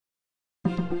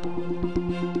University,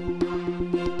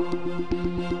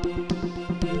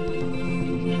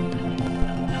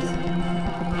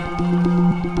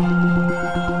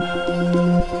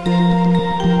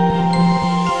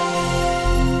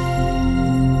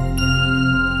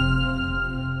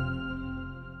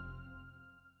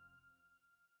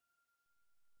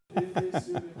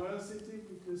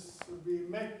 because we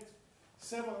met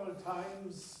several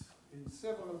times in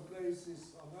several places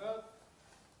on earth,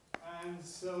 and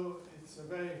so it's a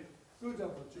very good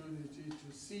opportunity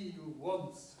to see you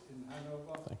once in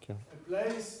Hanover. Thank you. A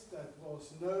place that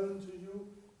was known to you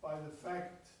by the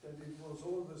fact that it was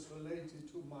always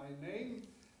related to my name,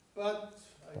 but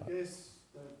I guess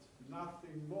that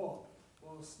nothing more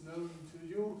was known to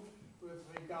you with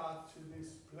regard to this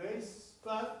place,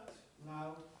 but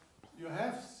now you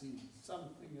have seen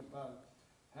something about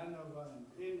Hanover and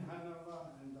in Hanover,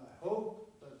 and I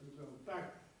hope that you go back,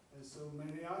 as so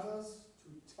many others, to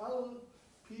tell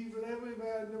people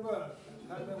everywhere in the world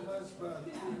that Hanover is worth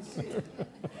to see.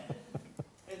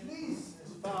 At least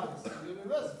as far as the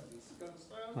university is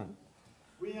concerned,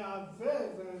 we are very,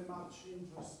 very much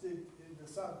interested in the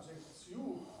subjects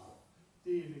you are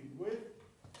dealing with,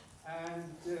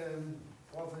 and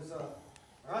Professor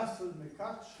Russell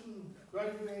McCutcheon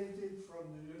graduated from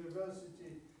the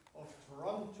University of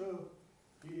Toronto.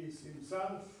 He is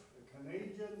himself a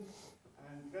Canadian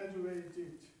and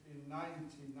graduated in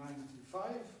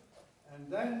 1995 and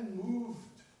then moved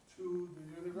to the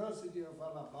University of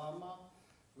Alabama,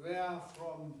 where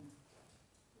from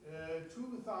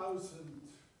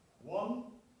 2001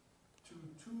 to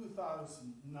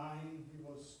 2009 he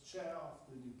was chair of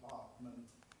the department.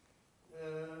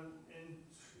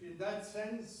 In that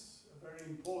sense, a very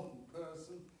important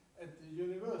person at the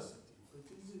university, but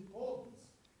his importance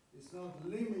is not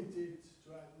limited to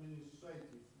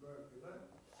administrative work alone.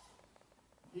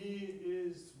 He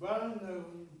is well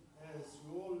known, as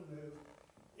you all know,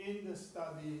 in the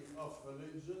study of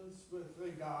religions with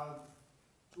regard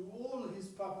to all his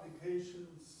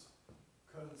publications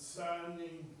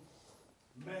concerning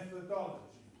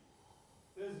methodology.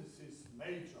 This is his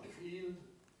major field,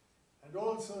 and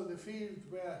also the field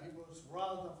where he was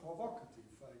rather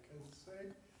provocative, I can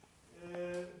say,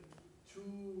 to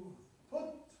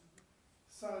put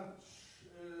such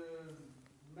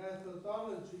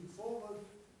methodology forward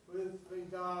with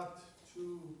regard to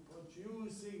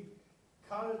producing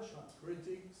culture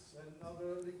critics and not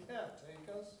only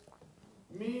caretakers,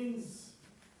 means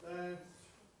that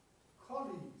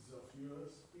colleagues of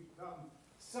yours become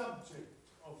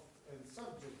subjects of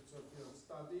your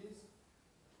studies.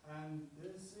 And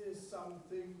this is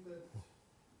something that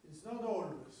is not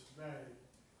always very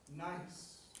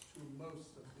nice to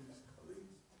most of these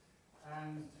colleagues.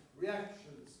 And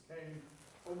reactions came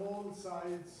from all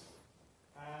sides.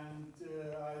 And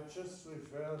I just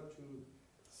refer to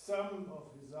some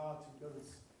of his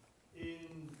articles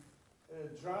in a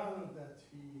journal that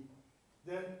he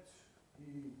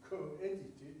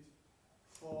co-edited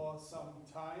for some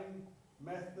time,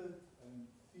 Method and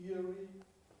Theory,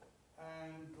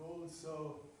 and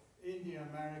also in the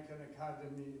American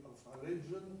Academy of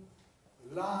Religion,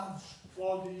 a large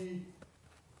body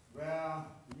where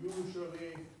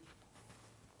usually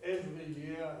every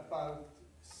year about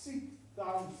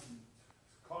 6,000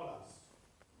 scholars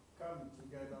come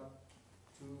together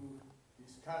to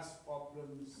discuss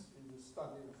problems in the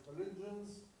study of religions,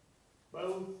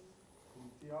 both in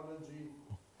theology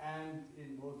and in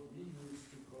what we used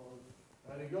to call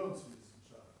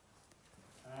Religionswissenschaft.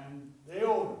 And they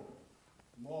all,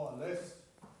 more or less,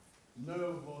 know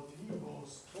what he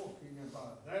was talking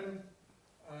about then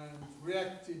and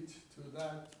reacted to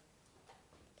that,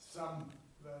 some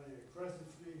very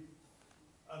aggressively,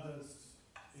 others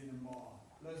in a more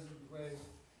pleasant way.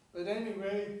 But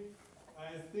anyway,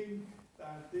 I think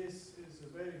that this is a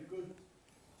very good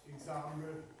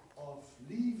example of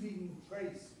leaving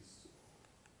traces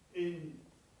in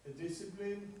a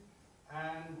discipline,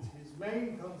 and his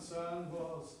main concern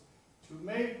was to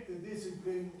make the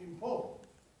discipline important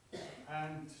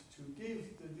and to give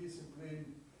the discipline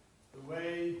the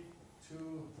way to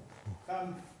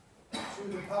come to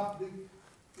the public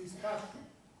discussion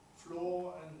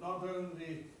floor and not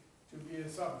only to be a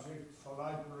subject for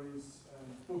libraries and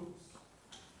books.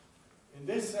 In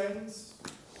this sense,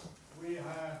 we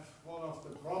have one of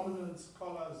the prominent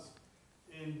scholars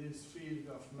in this field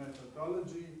of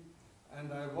methodology,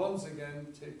 and I once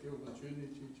again take the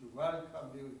opportunity to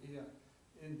welcome you here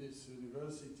in this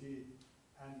university,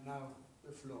 and now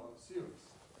the floor is yours.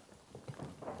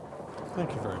 Thank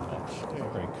you very much. You're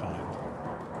very kind.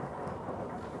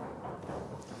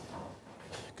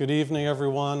 Good evening,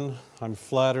 everyone. I'm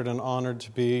flattered and honored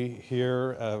to be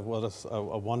here. What a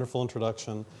wonderful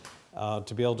introduction.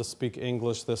 To be able to speak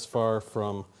English this far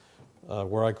from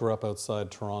where I grew up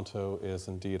outside Toronto is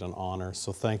indeed an honor,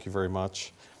 so thank you very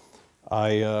much.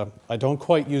 I don't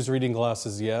quite use reading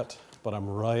glasses yet, but I'm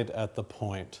right at the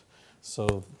point.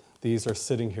 So these are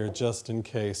sitting here just in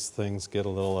case things get a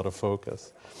little out of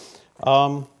focus.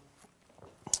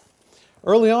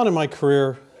 Early on in my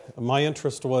career, my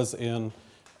interest was in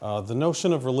the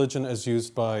notion of religion as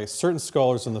used by certain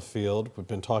scholars in the field. We've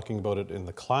been talking about it in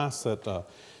the class that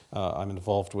I'm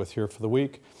involved with here for the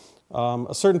week.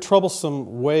 A certain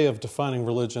troublesome way of defining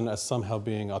religion as somehow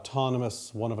being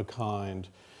autonomous, one of a kind,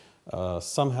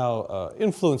 somehow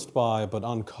influenced by but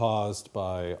uncaused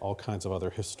by all kinds of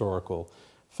other historical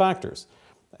factors.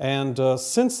 And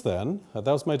since then, that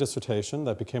was my dissertation,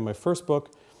 that became my first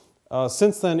book.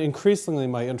 Since then, increasingly,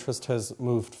 my interest has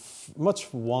moved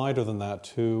much wider than that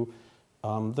to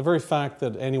the very fact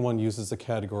that anyone uses the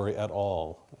category at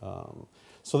all.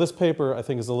 So this paper, I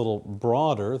think, is a little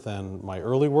broader than my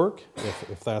early work,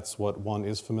 if that's what one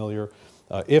is familiar,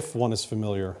 if one is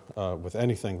familiar with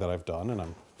anything that I've done, and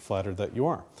I'm flattered that you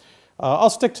are. I'll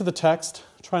stick to the text,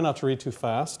 try not to read too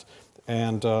fast,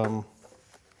 and I'll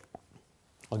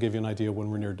give you an idea when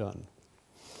we're near done.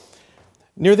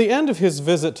 Near the end of his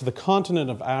visit to the continent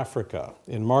of Africa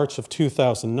in March of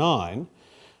 2009,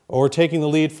 or taking the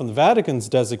lead from the Vatican's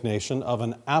designation of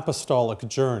an apostolic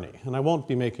journey, and I won't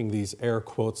be making these air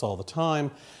quotes all the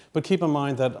time, but keep in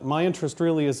mind that my interest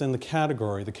really is in the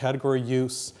category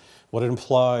use, what it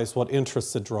implies, what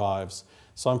interests it drives.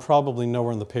 So I'm probably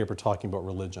nowhere in the paper talking about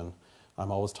religion.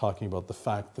 I'm always talking about the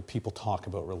fact that people talk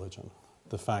about religion,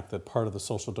 the fact that part of the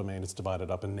social domain is divided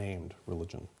up and named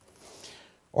religion.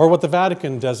 Or what the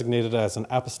Vatican designated as an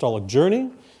apostolic journey,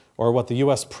 or what the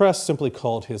US press simply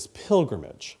called his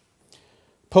pilgrimage.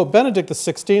 Pope Benedict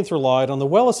XVI relied on the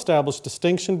well-established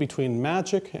distinction between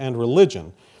magic and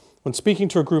religion when speaking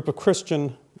to a group of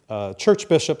Christian church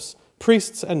bishops,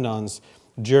 priests, and nuns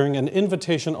during an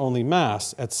invitation-only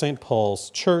mass at St. Paul's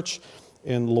Church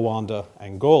in Luanda,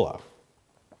 Angola.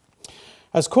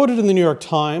 As quoted in the New York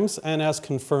Times and as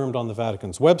confirmed on the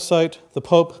Vatican's website, the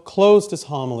Pope closed his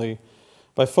homily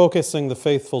by focusing the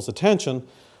faithful's attention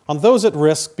on those at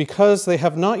risk because they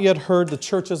have not yet heard the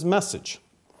Church's message,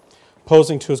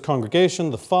 posing to his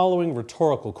congregation the following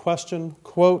rhetorical question,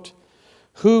 quote,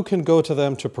 "Who can go to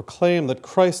them to proclaim that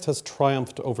Christ has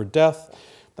triumphed over death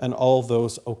and all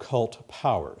those occult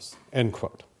powers?" End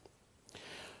quote.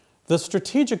 The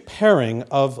strategic pairing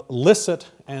of licit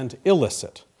and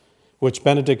illicit, which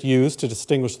Benedict used to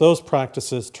distinguish those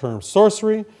practices termed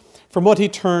sorcery from what he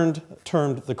termed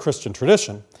the Christian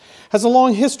tradition, has a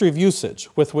long history of usage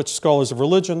with which scholars of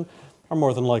religion are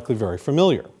more than likely very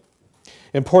familiar.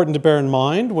 Important to bear in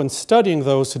mind when studying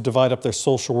those who divide up their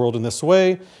social world in this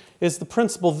way is the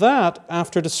principle that,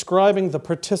 after describing the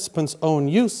participants' own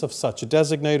use of such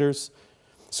designators,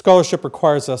 scholarship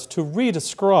requires us to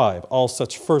redescribe all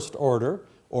such first-order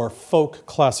or folk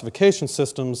classification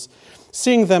systems,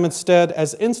 seeing them instead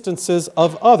as instances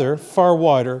of other, far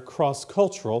wider,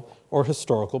 cross-cultural or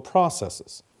historical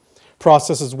processes.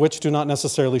 Processes which do not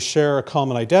necessarily share a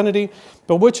common identity,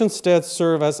 but which instead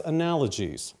serve as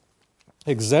analogies,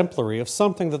 exemplary of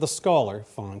something that the scholar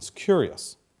finds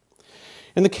curious.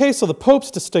 In the case of the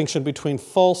Pope's distinction between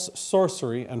false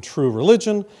sorcery and true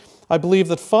religion, I believe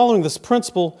that following this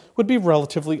principle would be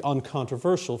relatively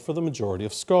uncontroversial for the majority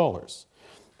of scholars.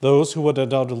 Those who would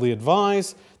undoubtedly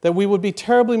advise that we would be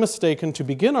terribly mistaken to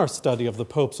begin our study of the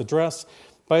Pope's address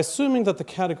by assuming that the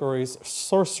categories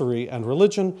sorcery and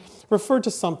religion referred to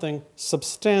something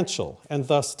substantial and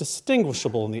thus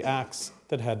distinguishable in the acts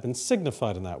that had been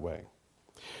signified in that way.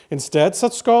 Instead,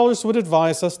 such scholars would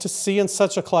advise us to see in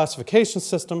such a classification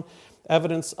system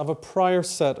evidence of a prior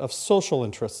set of social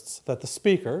interests that the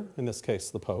speaker, in this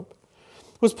case the Pope,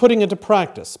 was putting into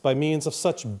practice by means of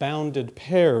such bounded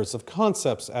pairs of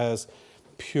concepts as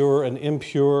pure and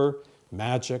impure,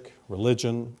 magic,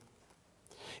 religion.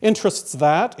 Interests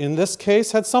that, in this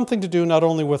case, had something to do not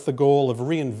only with the goal of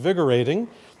reinvigorating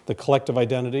the collective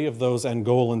identity of those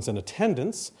Angolans in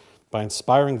attendance by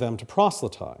inspiring them to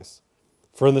proselytize.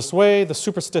 For in this way, the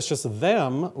superstitious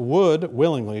them would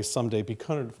willingly someday be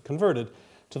converted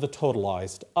to the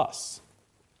totalized us.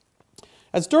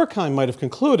 As Durkheim might have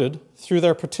concluded, through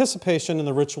their participation in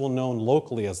the ritual known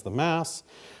locally as the Mass,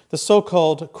 the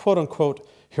so-called, quote-unquote,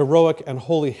 heroic and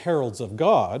holy heralds of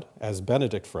God, as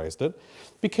Benedict phrased it,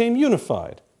 became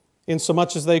unified,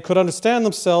 insomuch as they could understand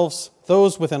themselves,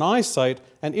 those within eyesight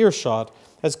and earshot,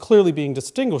 as clearly being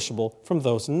distinguishable from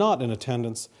those not in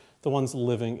attendance, the ones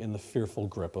living in the fearful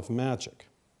grip of magic.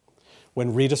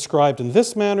 When redescribed in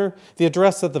this manner, the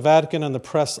address that the Vatican and the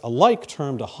press alike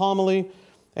termed a homily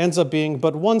ends up being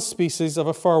but one species of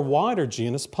a far wider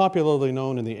genus popularly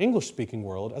known in the English-speaking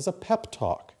world as a pep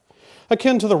talk,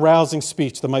 akin to the rousing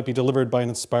speech that might be delivered by an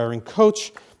inspiring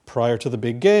coach prior to the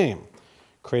big game,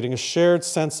 creating a shared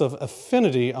sense of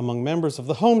affinity among members of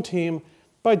the home team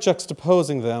by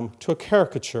juxtaposing them to a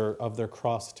caricature of their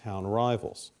crosstown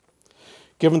rivals.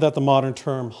 Given that the modern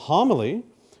term homily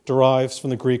derives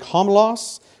from the Greek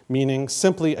homilos, meaning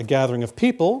simply a gathering of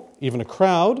people, even a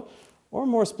crowd, or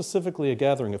more specifically a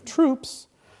gathering of troops,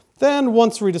 then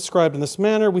once redescribed in this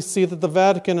manner, we see that the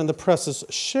Vatican and the press's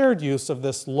shared use of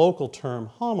this local term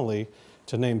homily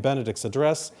to name Benedict's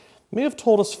address may have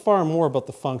told us far more about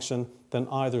the function than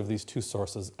either of these two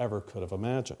sources ever could have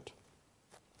imagined.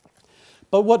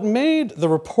 But what made the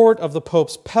report of the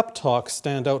Pope's pep talk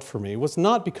stand out for me was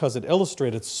not because it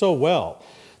illustrated so well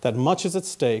that much is at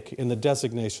stake in the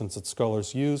designations that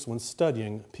scholars use when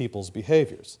studying people's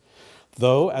behaviors.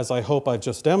 Though, as I hope I've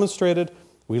just demonstrated,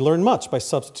 we learn much by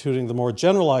substituting the more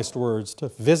generalized words to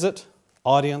visit,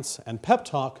 audience, and pep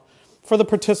talk for the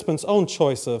participant's own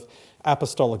choice of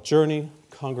apostolic journey,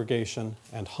 congregation,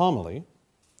 and homily.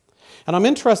 And I'm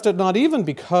interested not even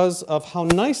because of how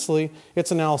nicely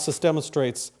its analysis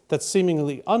demonstrates that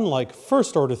seemingly unlike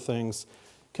first-order things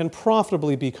can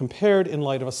profitably be compared in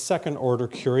light of a second-order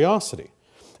curiosity,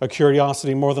 a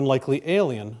curiosity more than likely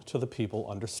alien to the people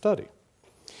under study.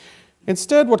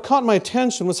 Instead, what caught my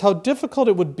attention was how difficult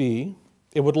it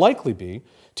would likely be,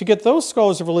 to get those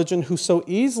scholars of religion who so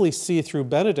easily see through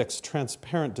Benedict's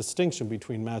transparent distinction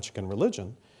between magic and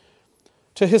religion,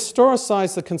 to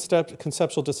historicize the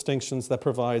conceptual distinctions that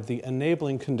provide the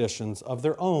enabling conditions of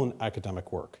their own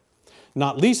academic work,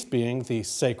 not least being the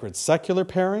sacred-secular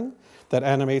pairing that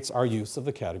animates our use of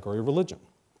the category religion.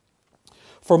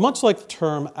 For much like the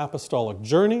term apostolic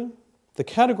journey, the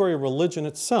category religion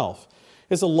itself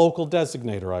is a local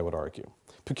designator, I would argue,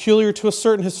 peculiar to a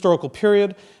certain historical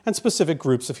period and specific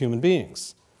groups of human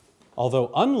beings.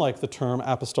 Although unlike the term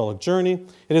apostolic journey,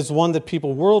 it is one that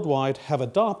people worldwide have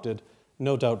adopted,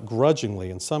 no doubt grudgingly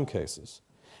in some cases,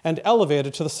 and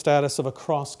elevated to the status of a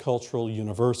cross-cultural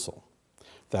universal.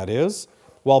 That is,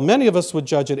 while many of us would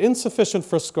judge it insufficient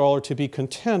for a scholar to be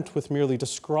content with merely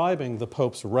describing the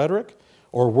Pope's rhetoric,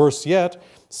 or worse yet,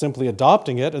 simply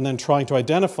adopting it and then trying to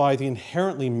identify the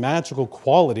inherently magical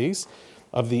qualities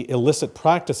of the illicit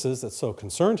practices that so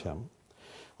concerned him,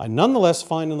 I nonetheless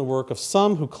find in the work of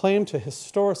some who claim to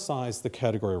historicize the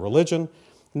category religion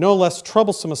no less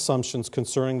troublesome assumptions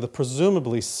concerning the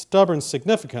presumably stubborn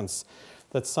significance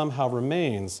that somehow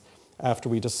remains after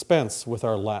we dispense with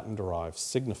our Latin-derived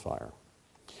signifier.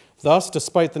 Thus,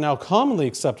 despite the now commonly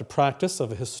accepted practice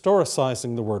of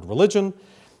historicizing the word religion,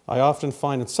 I often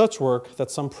find in such work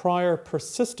that some prior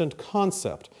persistent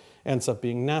concept ends up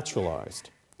being naturalized,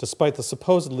 despite the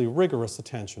supposedly rigorous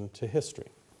attention to history.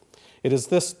 It is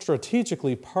this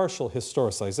strategically partial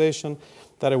historicization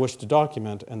that I wish to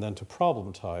document and then to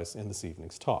problematize in this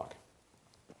evening's talk.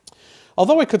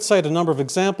 Although I could cite a number of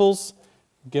examples,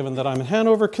 given that I'm in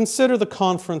Hannover, consider the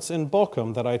conference in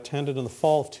Bochum that I attended in the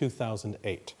fall of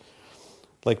 2008.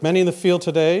 Like many in the field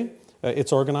today,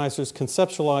 its organizers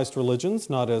conceptualized religions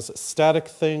not as static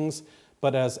things,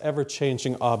 but as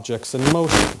ever-changing objects in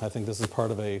motion. I think this is part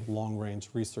of a long-range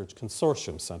research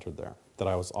consortium centered there that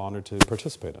I was honored to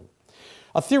participate in.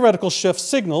 A theoretical shift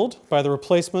signaled by the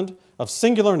replacement of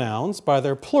singular nouns by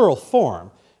their plural form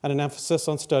and an emphasis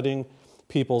on studying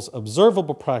people's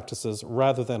observable practices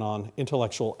rather than on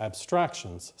intellectual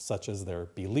abstractions such as their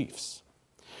beliefs.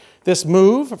 This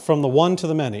move from the one to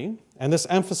the many, and this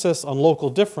emphasis on local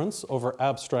difference over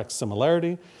abstract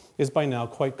similarity, is by now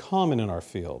quite common in our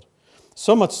field.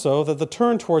 So much so that the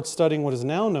turn towards studying what is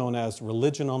now known as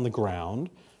religion on the ground,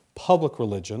 public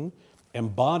religion,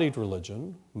 embodied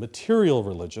religion, material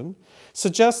religion,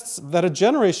 suggests that a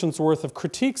generation's worth of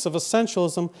critiques of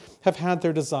essentialism have had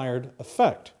their desired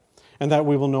effect, and that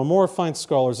we will no more find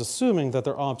scholars assuming that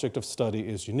their object of study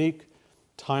is unique,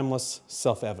 timeless,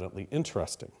 self-evidently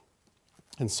interesting.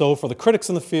 And so for the critics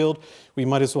in the field, we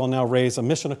might as well now raise a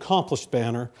mission accomplished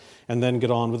banner and then get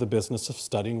on with the business of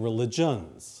studying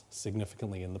religions,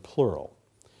 significantly in the plural.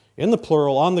 In the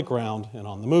plural, on the ground, and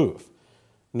on the move,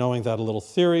 knowing that a little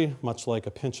theory, much like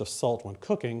a pinch of salt when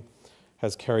cooking,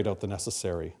 has carried out the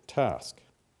necessary task.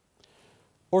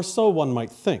 Or so one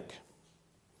might think.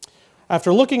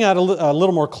 After looking at a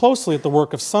little more closely at the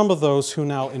work of some of those who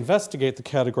now investigate the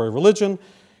category religion,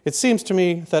 it seems to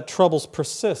me that troubles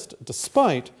persist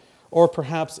despite, or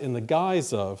perhaps in the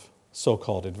guise of,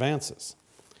 so-called advances.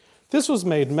 This was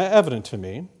made evident to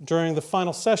me during the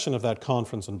final session of that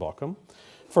conference in Bochum,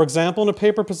 For example, in a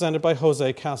paper presented by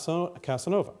Jose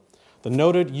Casanova, the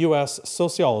noted U.S.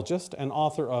 sociologist and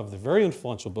author of the very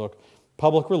influential book,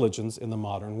 Public Religions in the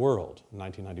Modern World,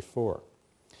 1994.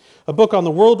 A book on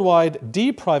the worldwide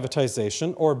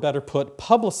deprivatization, or better put,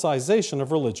 publicization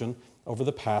of religion over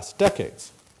the past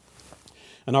decades.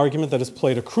 An argument that has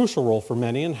played a crucial role for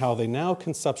many in how they now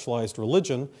conceptualized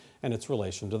religion and its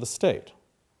relation to the state.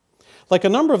 Like a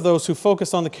number of those who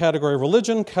focus on the category of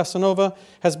religion, Casanova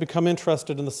has become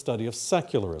interested in the study of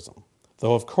secularism,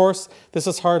 though of course this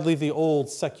is hardly the old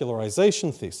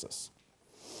secularization thesis.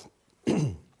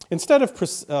 Instead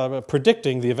of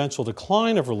predicting the eventual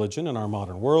decline of religion in our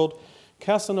modern world,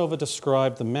 Casanova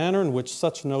described the manner in which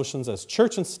such notions as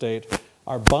church and state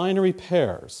are binary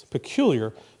pairs,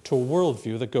 peculiar to a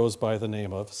worldview that goes by the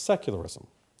name of secularism.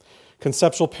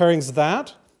 Conceptual pairings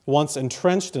that, once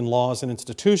entrenched in laws and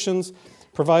institutions,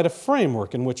 provide a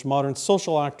framework in which modern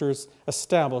social actors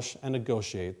establish and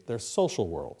negotiate their social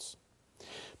worlds.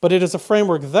 But it is a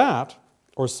framework that,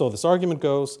 or so this argument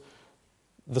goes,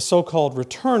 the so-called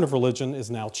return of religion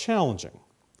is now challenging,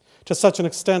 to such an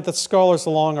extent that scholars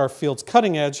along our field's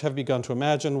cutting edge have begun to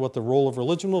imagine what the role of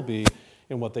religion will be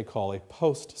in what they call a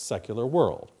post-secular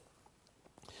world.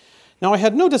 Now, I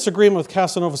had no disagreement with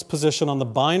Casanova's position on the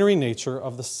binary nature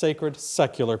of the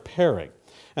sacred-secular pairing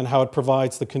and how it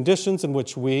provides the conditions in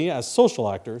which we, as social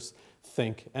actors,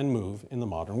 think and move in the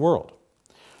modern world.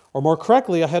 Or more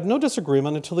correctly, I had no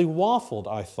disagreement until he waffled,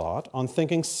 I thought, on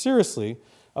thinking seriously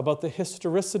about the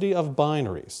historicity of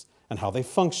binaries and how they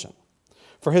function.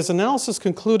 For his analysis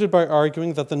concluded by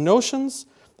arguing that the notions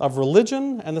of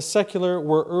religion and the secular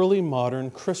were early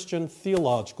modern Christian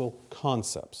theological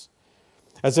concepts,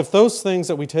 as if those things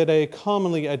that we today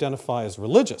commonly identify as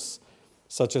religious,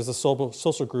 such as the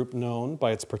social group known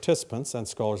by its participants and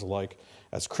scholars alike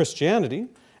as Christianity,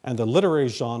 and the literary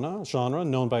genre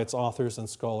known by its authors and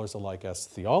scholars alike as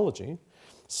theology,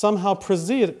 somehow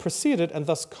preceded and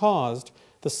thus caused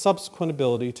the subsequent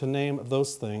ability to name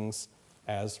those things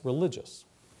as religious.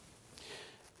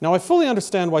 Now, I fully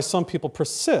understand why some people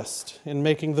persist in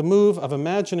making the move of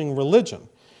imagining religion,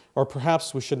 or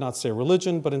perhaps we should not say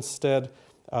religion, but instead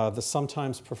the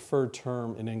sometimes preferred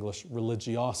term in English,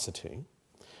 religiosity,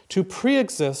 to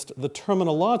pre-exist the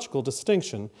terminological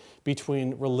distinction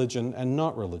between religion and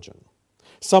not religion.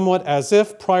 Somewhat as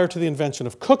if, prior to the invention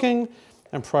of cooking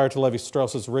and prior to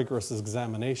Levi-Strauss's rigorous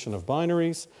examination of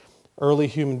binaries, early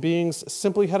human beings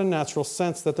simply had a natural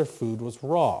sense that their food was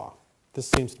raw. This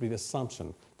seems to be the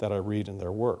assumption that I read in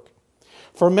their work.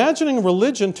 For imagining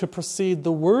religion to precede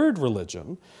the word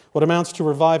religion, what amounts to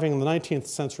reviving the 19th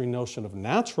century notion of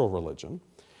natural religion,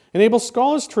 enables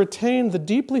scholars to retain the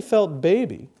deeply felt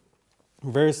baby,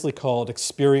 variously called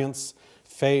experience,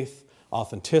 faith,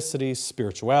 authenticity,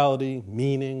 spirituality,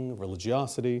 meaning,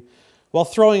 religiosity, while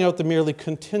throwing out the merely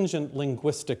contingent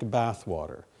linguistic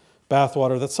bathwater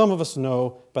that some of us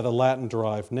know by the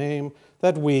Latin-derived name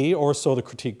that we, or so the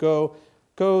critique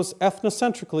goes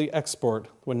ethnocentrically export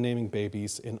when naming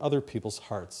babies in other people's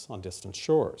hearts on distant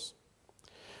shores.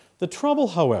 The trouble,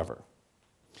 however,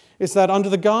 is that under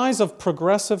the guise of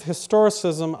progressive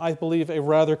historicism, I believe a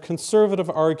rather conservative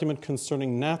argument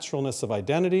concerning naturalness of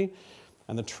identity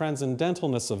and the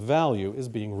transcendentalness of value is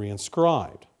being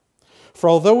reinscribed. For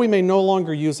although we may no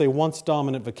longer use a once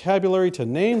dominant vocabulary to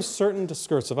name certain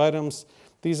discursive items,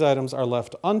 these items are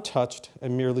left untouched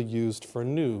and merely used for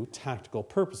new tactical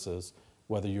purposes,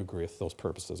 whether you agree with those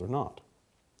purposes or not.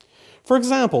 For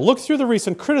example, look through the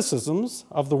recent criticisms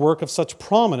of the work of such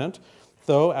prominent,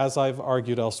 though, as I've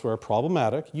argued elsewhere,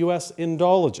 problematic, U.S.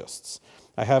 Indologists.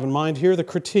 I have in mind here the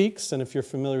critiques, and if you're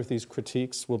familiar with these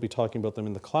critiques, we'll be talking about them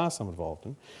in the class I'm involved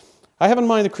in. I have in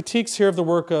mind the critiques here of the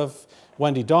work of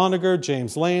Wendy Doniger,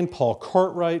 James Lane, Paul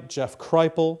Courtwright, Jeff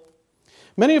Kripal.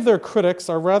 Many of their critics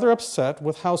are rather upset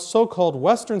with how so-called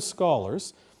Western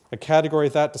scholars, a category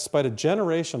that, despite a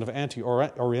generation of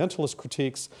anti-Orientalist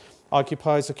critiques,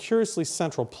 occupies a curiously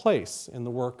central place in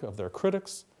the work of their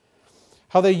critics,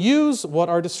 how they use what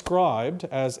are described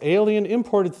as alien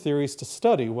imported theories to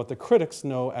study what the critics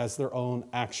know as their own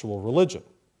actual religion.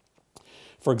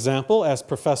 For example, as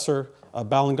Professor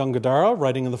Balangangadara,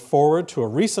 writing in the foreword to a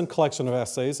recent collection of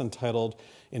essays entitled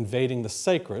Invading the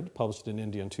Sacred, published in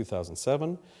India in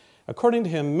 2007, according to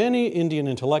him, many Indian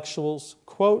intellectuals,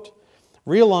 quote,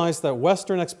 realize that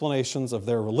Western explanations of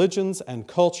their religions and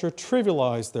culture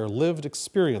trivialize their lived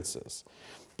experiences.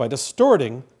 By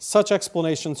distorting, such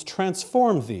explanations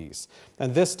transform these,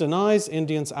 and this denies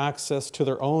Indians access to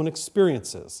their own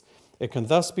experiences. It can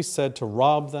thus be said to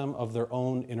rob them of their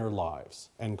own inner lives,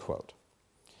 end quote.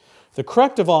 The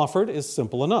corrective offered is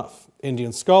simple enough.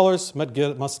 Indian scholars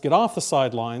must get off the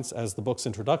sidelines, as the book's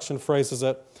introduction phrases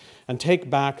it, and take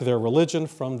back their religion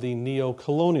from the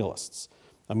neo-colonialists,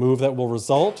 a move that will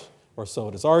result, or so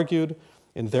it is argued,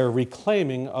 in their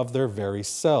reclaiming of their very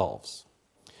selves.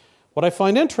 What I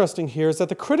find interesting here is that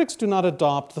the critics do not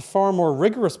adopt the far more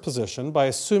rigorous position by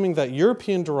assuming that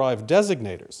European-derived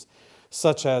designators,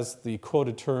 such as the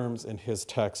quoted terms in his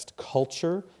text,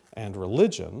 culture and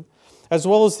religion, as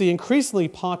well as the increasingly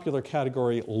popular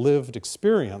category lived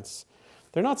experience,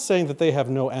 they're not saying that they have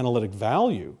no analytic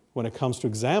value when it comes to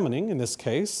examining, in this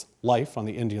case, life on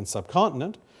the Indian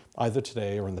subcontinent, either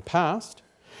today or in the past.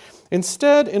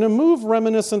 Instead, in a move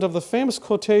reminiscent of the famous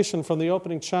quotation from the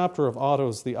opening chapter of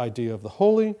Otto's The Idea of the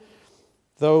Holy,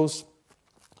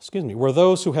 where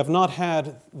those who have not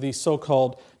had the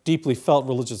so-called deeply felt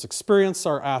religious experience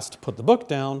are asked to put the book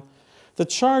down, the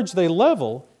charge they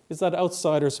level is that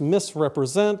outsiders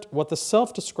misrepresent what the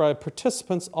self-described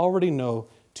participants already know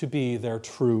to be their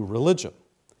true religion,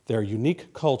 their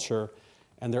unique culture,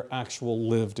 and their actual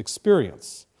lived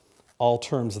experience. All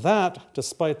terms that,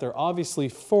 despite their obviously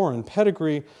foreign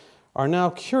pedigree, are now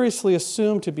curiously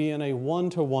assumed to be in a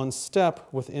one-to-one step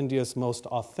with India's most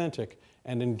authentic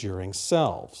and enduring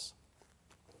selves.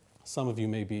 Some of you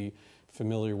may be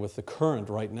familiar with the current,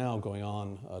 right now going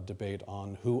on, debate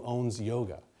on who owns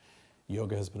yoga.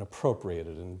 Yoga has been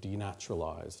appropriated and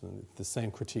denaturalized, and the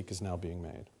same critique is now being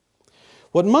made.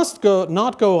 What must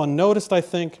not go unnoticed, I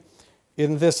think,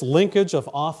 in this linkage of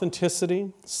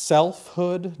authenticity,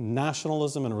 selfhood,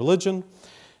 nationalism, and religion,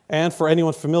 and for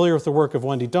anyone familiar with the work of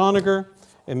Wendy Doniger,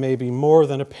 it may be more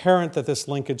than apparent that this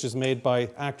linkage is made by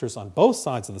actors on both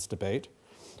sides of this debate,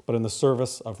 but in the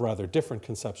service of rather different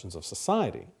conceptions of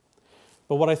society.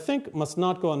 But what I think must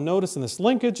not go unnoticed in this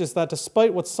linkage is that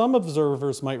despite what some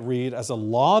observers might read as a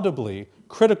laudably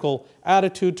critical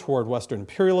attitude toward Western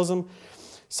imperialism,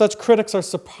 such critics are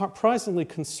surprisingly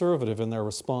conservative in their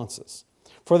responses,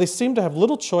 for they seem to have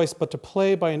little choice but to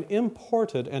play by an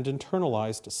imported and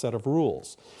internalized set of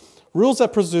rules. Rules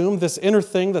that presume this inner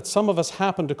thing that some of us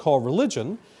happen to call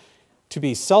religion to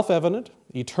be self-evident,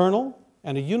 eternal,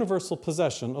 and a universal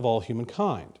possession of all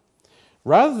humankind.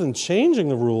 Rather than changing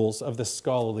the rules of this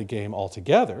scholarly game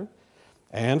altogether,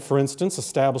 and, for instance,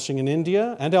 establishing in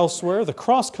India and elsewhere the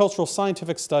cross-cultural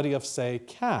scientific study of, say,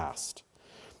 caste,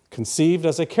 conceived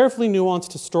as a carefully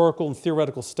nuanced historical and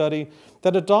theoretical study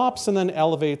that adopts and then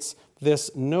elevates this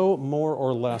no more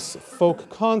or less folk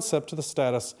concept to the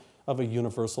status of a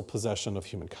universal possession of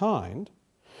humankind,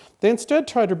 they instead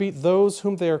try to beat those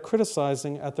whom they are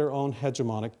criticizing at their own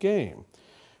hegemonic game,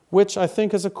 which I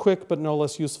think is a quick but no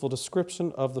less useful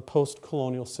description of the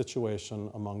post-colonial situation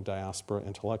among diaspora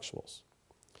intellectuals.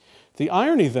 The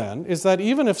irony, then, is that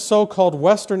even if so-called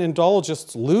Western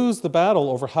Indologists lose the battle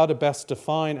over how to best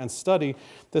define and study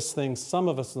this thing some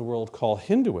of us in the world call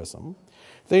Hinduism,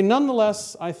 they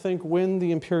nonetheless, I think, win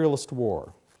the imperialist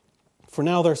war. For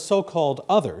now, their so-called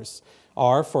others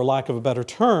are, for lack of a better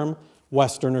term,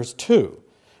 Westerners too,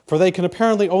 for they can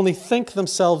apparently only think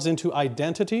themselves into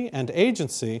identity and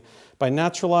agency by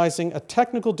naturalizing a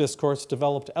technical discourse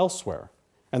developed elsewhere,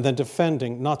 and then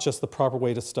defending not just the proper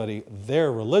way to study their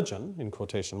religion, in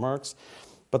quotation marks,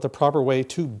 but the proper way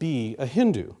to be a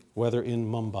Hindu, whether in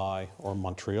Mumbai or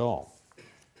Montreal.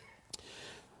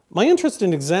 My interest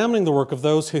in examining the work of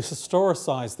those who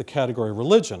historicize the category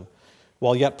religion,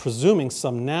 while yet presuming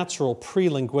some natural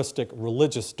pre-linguistic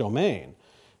religious domain,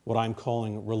 what I'm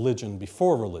calling religion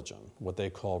before religion, what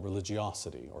they call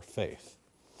religiosity or faith,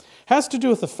 has to do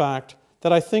with the fact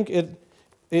that I think it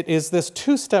is this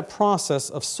two-step process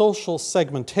of social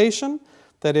segmentation,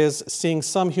 that is, seeing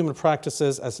some human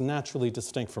practices as naturally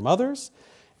distinct from others,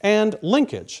 and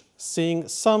linkage, seeing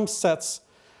some sets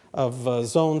of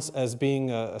zones as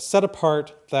being set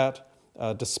apart that,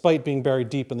 despite being buried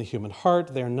deep in the human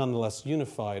heart, they are nonetheless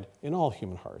unified in all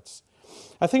human hearts.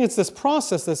 I think it's this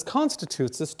process that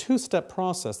constitutes, this two-step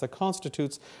process that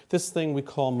constitutes this thing we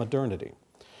call modernity.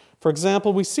 For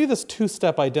example, we see this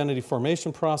two-step identity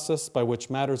formation process by which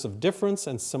matters of difference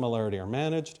and similarity are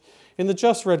managed in the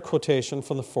just read quotation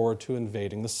from the Foreword to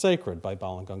Invading the Sacred by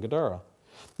Balan Gangadhara,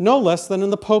 no less than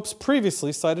in the Pope's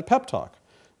previously cited pep talk,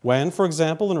 when, for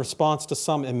example, in response to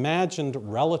some imagined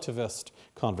relativist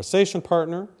conversation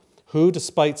partner who,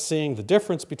 despite seeing the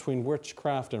difference between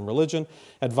witchcraft and religion,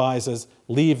 advises,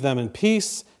 leave them in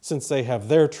peace since they have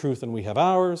their truth and we have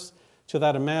ours, to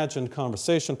that imagined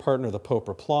conversation partner, the Pope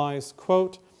replies,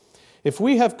 quote, "If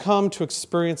we have come to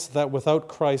experience that without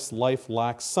Christ life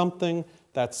lacks something,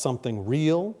 that's something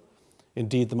real,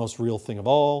 indeed the most real thing of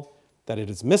all, that it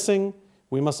is missing,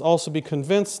 we must also be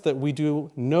convinced that we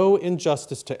do no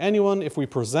injustice to anyone if we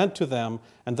present to them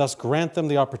and thus grant them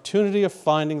the opportunity of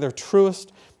finding their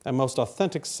truest and most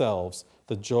authentic selves,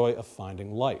 the joy of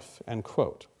finding life." End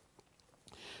quote.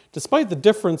 Despite the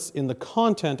difference in the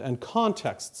content and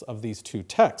contexts of these two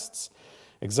texts,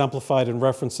 exemplified in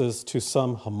references to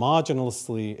some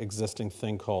homogeneously existing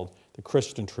thing called the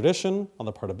Christian tradition on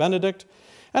the part of Benedict,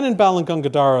 and in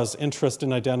Balangangadhara's interest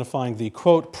in identifying the,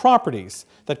 quote, "properties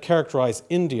that characterize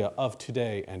India of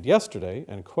today and yesterday,"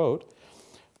 end quote,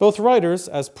 both writers,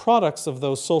 as products of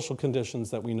those social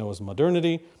conditions that we know as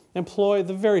modernity, employ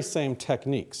the very same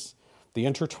techniques, the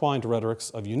intertwined rhetorics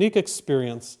of unique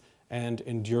experience and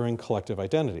enduring collective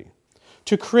identity,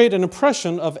 to create an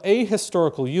impression of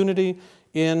ahistorical unity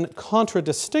in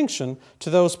contradistinction to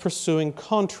those pursuing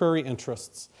contrary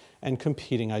interests and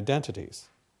competing identities.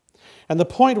 And the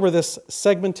point where this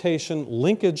segmentation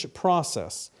linkage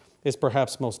process is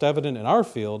perhaps most evident in our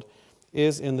field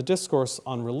is in the discourse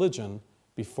on religion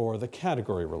before the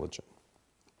category religion.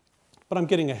 But I'm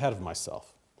getting ahead of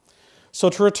myself. So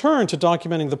to return to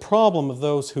documenting the problem of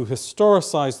those who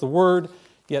historicize the word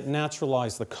yet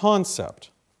naturalize the concept.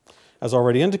 As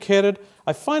already indicated,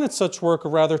 I find in such work a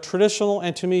rather traditional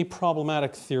and to me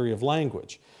problematic theory of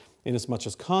language, inasmuch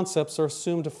as concepts are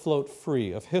assumed to float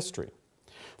free of history.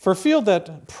 For a field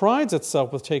that prides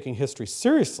itself with taking history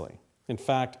seriously, in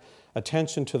fact,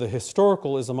 attention to the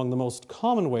historical is among the most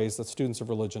common ways that students of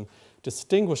religion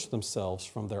distinguish themselves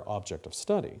from their object of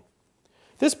study.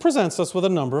 This presents us with a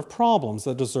number of problems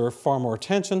that deserve far more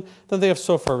attention than they have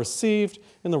so far received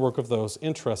in the work of those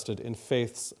interested in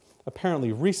faith's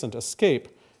apparently recent escape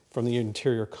from the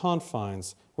interior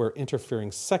confines where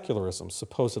interfering secularism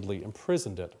supposedly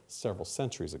imprisoned it several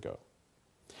centuries ago.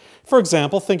 For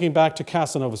example, thinking back to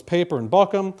Casanova's paper in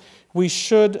Bochum, we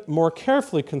should more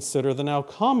carefully consider the now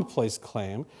commonplace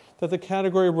claim that the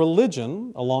category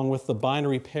religion, along with the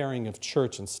binary pairing of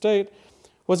church and state,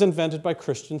 was invented by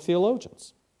Christian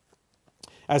theologians.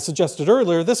 As suggested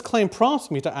earlier, this claim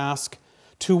prompts me to ask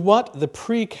to what the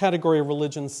pre-category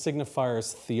religion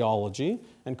signifiers theology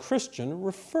and Christian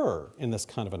refer in this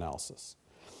kind of analysis.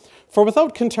 For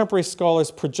without contemporary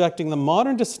scholars projecting the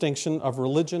modern distinction of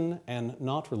religion and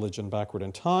not religion backward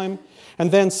in time,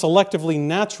 and then selectively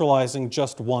naturalizing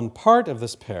just one part of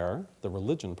this pair, the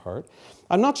religion part,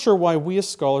 I'm not sure why we as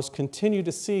scholars continue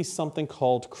to see something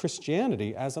called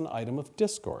Christianity as an item of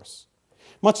discourse,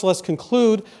 much less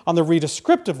conclude on the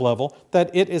redescriptive level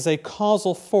that it is a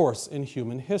causal force in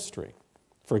human history.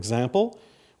 For example,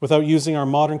 without using our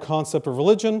modern concept of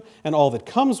religion and all that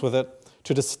comes with it,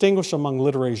 to distinguish among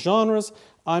literary genres,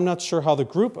 I'm not sure how the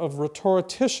group of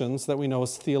rhetoricians that we know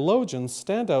as theologians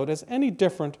stand out as any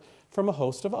different from a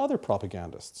host of other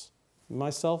propagandists,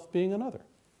 myself being another.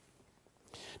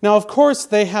 Now, of course,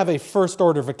 they have a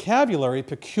first-order vocabulary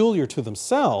peculiar to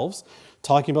themselves,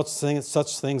 talking about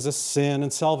such things as sin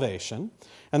and salvation,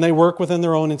 and they work within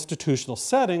their own institutional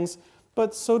settings,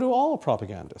 but so do all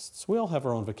propagandists. We all have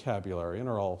our own vocabulary and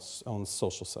our own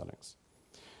social settings.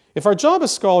 If our job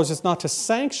as scholars is not to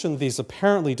sanction these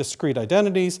apparently discrete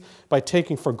identities by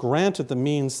taking for granted the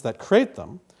means that create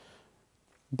them,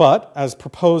 but, as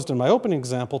proposed in my opening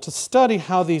example, to study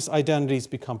how these identities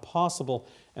become possible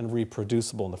and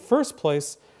reproducible in the first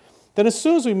place, then as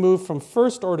soon as we move from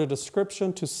first-order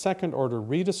description to second-order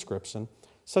redescription,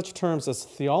 such terms as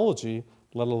theology,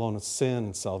 let alone sin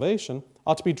and salvation,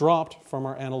 ought to be dropped from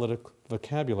our analytic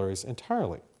vocabularies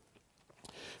entirely.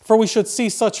 For we should see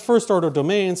such first-order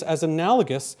domains as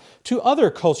analogous to other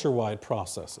culture-wide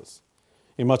processes.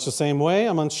 In much the same way,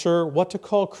 I'm unsure what to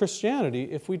call Christianity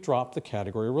if we drop the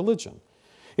category religion.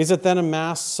 Is it then a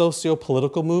mass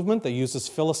socio-political movement that uses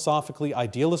philosophically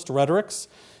idealist rhetorics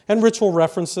and ritual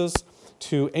references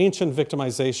to ancient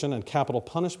victimization and capital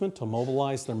punishment to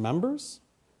mobilize their members?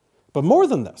 But more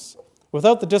than this,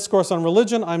 without the discourse on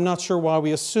religion, I'm not sure why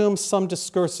we assume some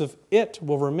discursive it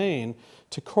will remain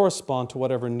to correspond to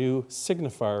whatever new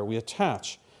signifier we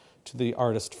attach to the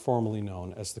artist formerly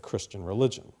known as the Christian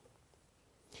religion.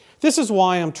 This is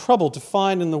why I'm troubled to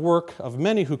find in the work of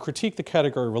many who critique the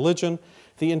category religion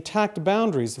the intact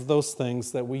boundaries of those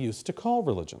things that we used to call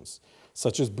religions,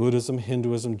 such as Buddhism,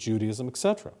 Hinduism, Judaism,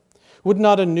 etc. Would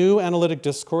not a new analytic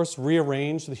discourse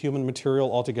rearrange the human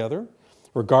material altogether,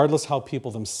 regardless how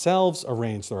people themselves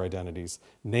arrange their identities,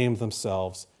 name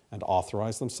themselves, and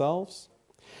authorize themselves?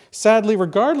 Sadly,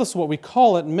 regardless of what we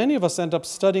call it, many of us end up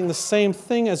studying the same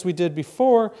thing as we did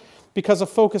before because a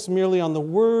focus merely on the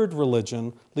word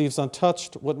religion leaves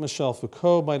untouched what Michel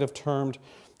Foucault might have termed,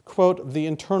 quote, the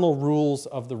internal rules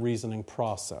of the reasoning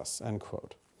process, end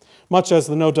quote. Much as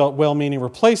the no doubt well-meaning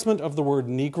replacement of the word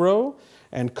Negro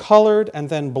and colored and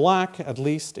then black, at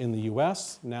least in the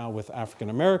US, now with African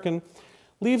American,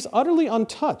 leaves utterly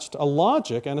untouched a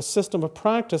logic and a system of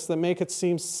practice that make it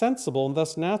seem sensible and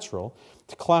thus natural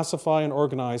to classify and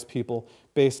organize people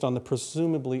based on the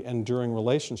presumably enduring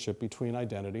relationship between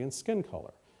identity and skin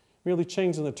color. Merely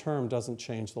changing the term doesn't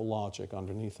change the logic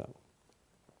underneath it.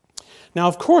 Now,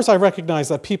 of course, I recognize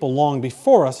that people long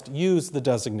before us used the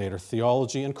designator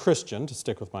theology and Christian, to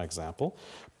stick with my example,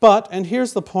 but, and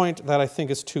here's the point that I think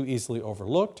is too easily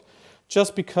overlooked,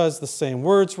 just because the same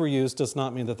words were used does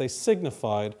not mean that they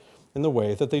signified in the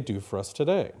way that they do for us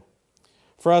today.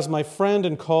 For as my friend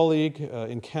and colleague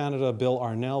in Canada, Bill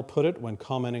Arnell, put it when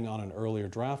commenting on an earlier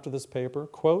draft of this paper,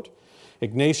 quote,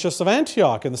 Ignatius of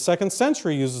Antioch in the 2nd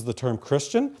century uses the term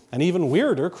Christian, and even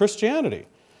weirder, Christianity.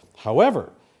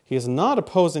 However, he is not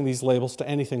opposing these labels to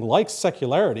anything like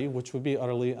secularity, which would be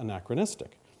utterly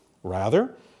anachronistic.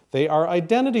 Rather, they are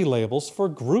identity labels for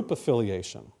group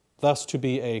affiliation. Thus, to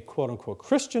be a quote-unquote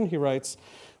Christian, he writes,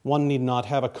 one need not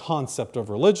have a concept of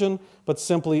religion, but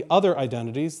simply other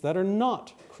identities that are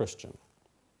not Christian.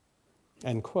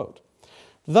 End quote.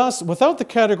 Thus, without the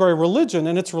category religion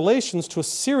and its relations to a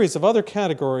series of other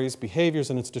categories, behaviors,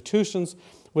 and institutions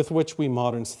with which we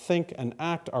moderns think and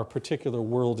act our particular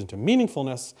world into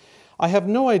meaningfulness, I have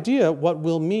no idea what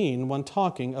we'll mean when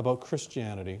talking about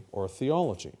Christianity or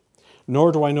theology.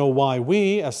 Nor do I know why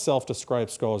we, as self-described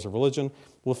scholars of religion,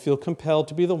 will feel compelled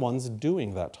to be the ones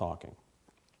doing that talking.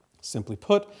 Simply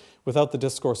put, without the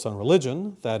discourse on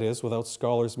religion, that is, without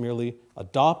scholars merely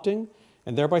adopting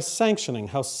and thereby sanctioning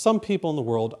how some people in the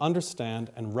world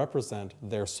understand and represent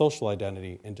their social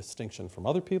identity in distinction from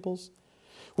other people's,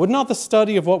 would not the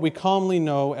study of what we commonly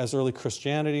know as early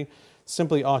Christianity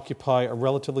simply occupy a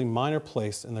relatively minor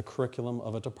place in the curriculum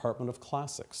of a department of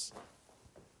classics?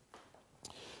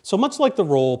 So much like the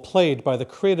role played by the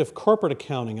creative corporate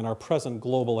accounting in our present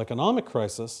global economic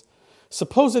crisis,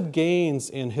 supposed gains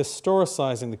in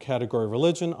historicizing the category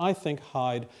religion, I think,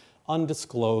 hide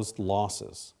undisclosed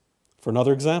losses. For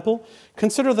another example,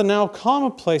 consider the now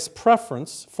commonplace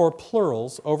preference for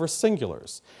plurals over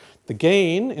singulars. The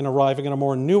gain in arriving at a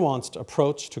more nuanced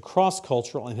approach to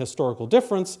cross-cultural and historical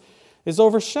difference is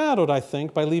overshadowed, I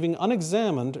think, by leaving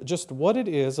unexamined just what it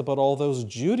is about all those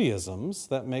Judaisms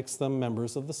that makes them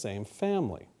members of the same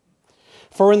family.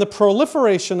 For in the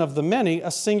proliferation of the many,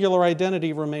 a singular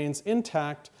identity remains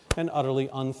intact and utterly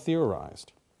untheorized.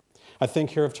 I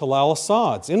think here of Talal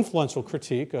Assad's influential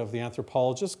critique of the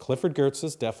anthropologist Clifford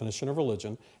Geertz's definition of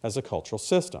religion as a cultural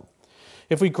system.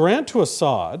 If we grant to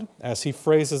Assad, as he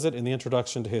phrases it in the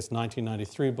introduction to his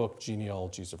 1993 book,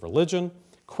 Genealogies of Religion,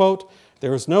 quote,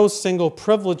 there is no single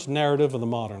privileged narrative of the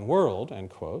modern world, end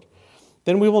quote,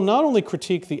 then we will not only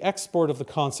critique the export of the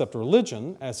concept of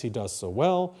religion, as he does so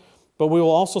well, but we will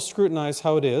also scrutinize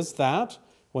how it is that,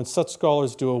 when such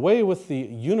scholars do away with the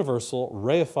universal,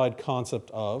 reified concept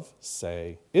of,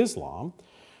 say, Islam,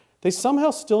 they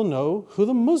somehow still know who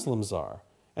the Muslims are,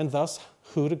 and thus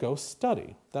who to go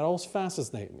study. That always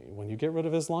fascinates me. When you get rid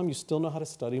of Islam, you still know how to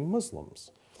study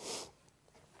Muslims.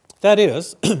 That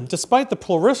is, despite the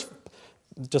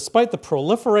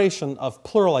proliferation of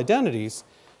plural identities,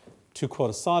 to quote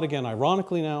Assad again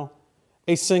ironically now,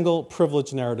 a single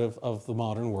privileged narrative of the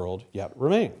modern world yet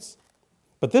remains.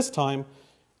 But this time,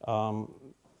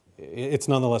 it's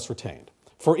nonetheless retained.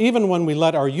 For even when we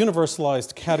let our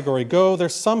universalized category go, there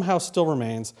somehow still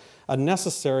remains a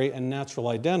necessary and natural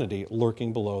identity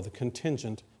lurking below the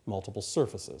contingent multiple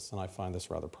surfaces, and I find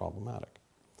this rather problematic.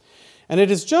 And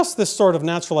it is just this sort of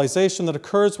naturalization that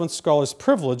occurs when scholars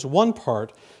privilege one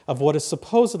part of what is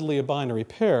supposedly a binary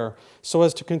pair so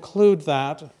as to conclude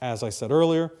that, as I said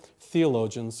earlier,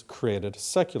 theologians created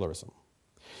secularism.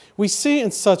 We see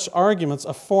in such arguments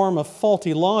a form of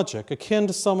faulty logic akin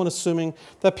to someone assuming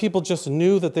that people just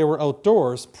knew that they were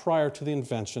outdoors prior to the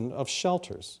invention of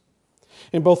shelters.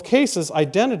 In both cases,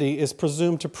 identity is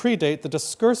presumed to predate the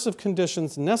discursive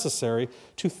conditions necessary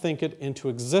to think it into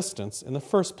existence in the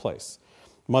first place,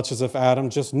 much as if Adam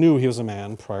just knew he was a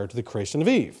man prior to the creation of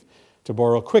Eve, to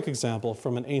borrow a quick example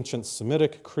from an ancient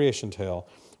Semitic creation tale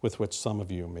with which some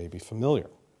of you may be familiar.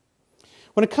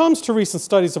 When it comes to recent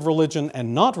studies of religion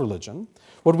and not religion,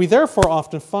 what we therefore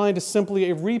often find is simply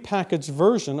a repackaged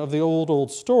version of the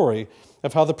old story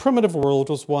of how the primitive world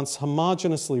was once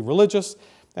homogeneously religious,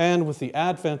 and with the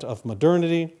advent of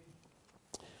modernity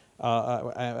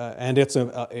and its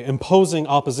imposing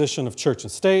opposition of church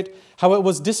and state, how it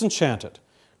was disenchanted.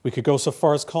 We could go so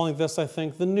far as calling this, I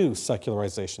think, the new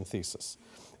secularization thesis.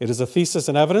 It is a thesis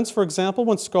in evidence, for example,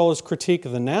 when scholars critique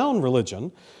the noun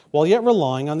religion while yet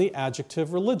relying on the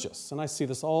adjective religious. And I see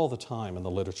this all the time in the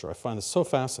literature. I find this so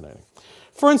fascinating.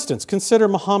 For instance, consider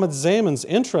Mohammed Zayman's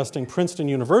interesting Princeton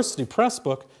University press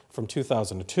book from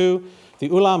 2002, The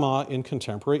Ulama in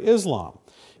Contemporary Islam,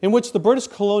 in which the British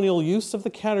colonial use of the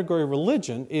category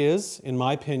religion is, in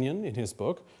my opinion, in his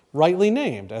book, rightly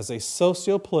named as a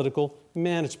socio-political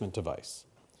management device.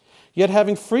 Yet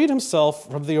having freed himself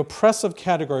from the oppressive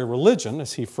category religion,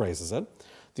 as he phrases it,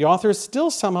 the author is still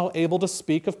somehow able to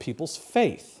speak of people's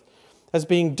faith as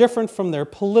being different from their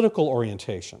political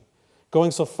orientation, going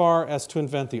so far as to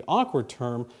invent the awkward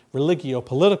term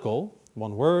religio-political,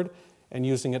 one word, and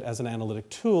using it as an analytic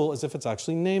tool as if it's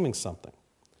actually naming something.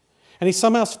 And he's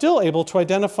somehow still able to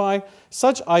identify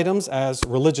such items as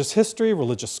religious history,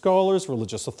 religious scholars,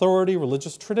 religious authority,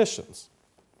 religious traditions.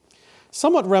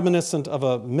 Somewhat reminiscent of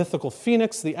a mythical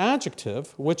phoenix, the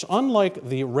adjective, which unlike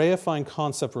the reifying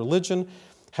concept religion,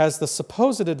 has the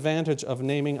supposed advantage of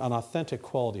naming an authentic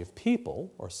quality of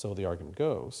people, or so the argument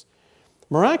goes,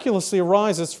 miraculously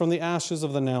arises from the ashes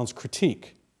of the noun's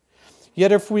critique.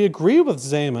 Yet if we agree with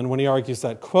Zayman when he argues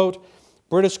that, quote,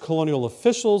 British colonial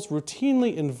officials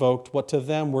routinely invoked what to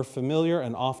them were familiar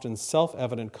and often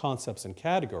self-evident concepts and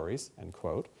categories, end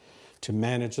quote, to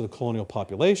manage the colonial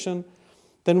population,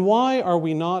 then why are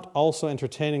we not also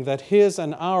entertaining that his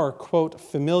and our, quote,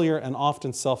 familiar and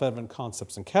often self-evident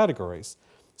concepts and categories,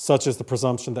 such as the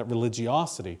presumption that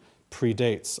religiosity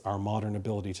predates our modern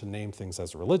ability to name things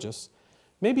as religious,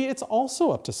 maybe it's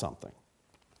also up to something?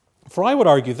 For I would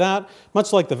argue that,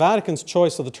 much like the Vatican's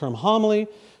choice of the term homily,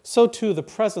 so too the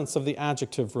presence of the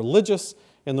adjective religious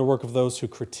in the work of those who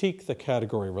critique the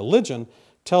category religion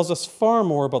tells us far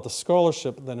more about the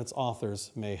scholarship than its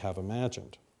authors may have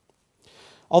imagined.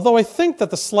 Although I think that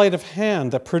the sleight of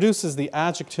hand that produces the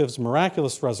adjective's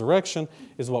miraculous resurrection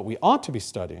is what we ought to be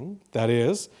studying, that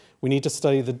is, we need to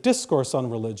study the discourse on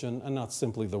religion and not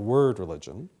simply the word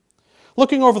religion.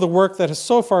 Looking over the work that has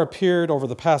so far appeared over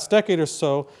the past decade or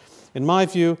so, in my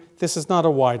view, this is not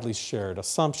a widely shared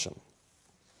assumption.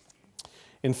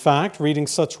 In fact, reading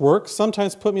such work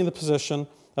sometimes put me in the position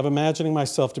of imagining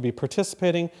myself to be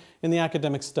participating in the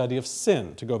academic study of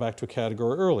sin, to go back to a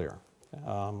category earlier.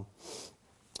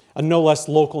 A no less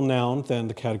local noun than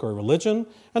the category religion,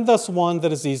 and thus one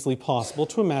that is easily possible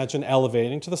to imagine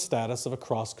elevating to the status of a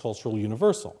cross-cultural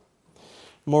universal.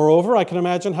 Moreover, I can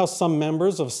imagine how some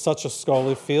members of such a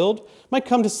scholarly field might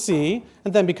come to see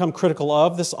and then become critical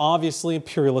of this obviously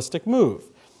imperialistic move,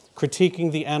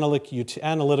 critiquing the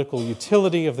analytical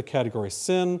utility of the category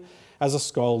sin as a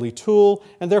scholarly tool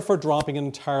and therefore dropping it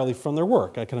entirely from their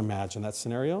work. I can imagine that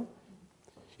scenario.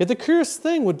 Yet the curious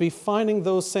thing would be finding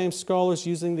those same scholars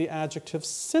using the adjective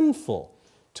sinful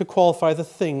to qualify the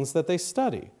things that they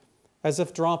study, as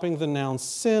if dropping the noun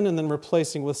sin and then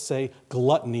replacing with, say,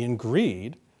 gluttony and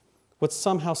greed would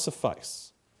somehow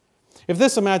suffice. If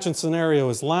this imagined scenario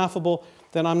is laughable,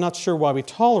 then I'm not sure why we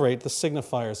tolerate the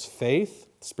signifiers faith,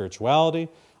 spirituality,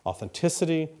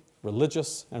 authenticity,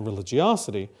 religious, and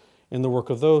religiosity in the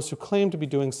work of those who claim to be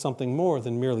doing something more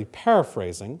than merely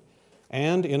paraphrasing,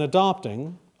 and in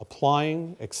adopting,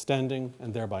 applying, extending,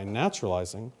 and thereby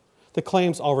naturalizing the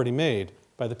claims already made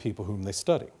by the people whom they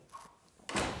study.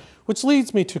 Which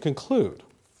leads me to conclude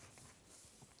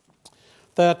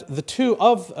that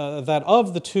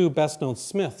of the two best-known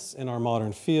Smiths in our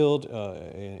modern field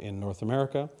in North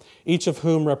America, each of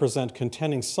whom represent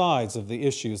contending sides of the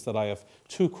issues that I have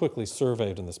too quickly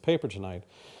surveyed in this paper tonight,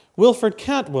 Wilfred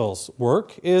Cantwell's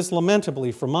work is,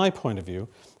 lamentably from my point of view,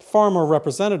 far more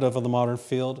representative of the modern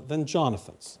field than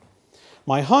Jonathan's.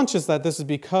 My hunch is that this is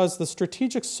because the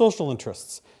strategic social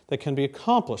interests that can be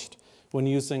accomplished when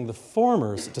using the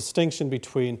former's distinction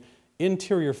between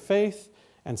interior faith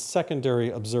and secondary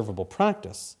observable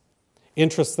practice,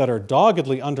 interests that are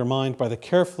doggedly undermined by the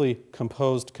carefully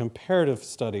composed comparative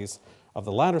studies of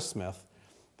the latter Smith,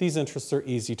 these interests are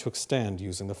easy to extend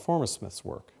using the former Smith's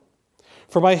work.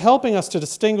 For by helping us to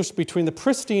distinguish between the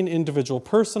pristine individual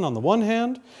person on the one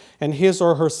hand and his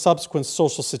or her subsequent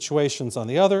social situations on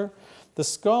the other, the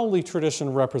scholarly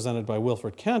tradition represented by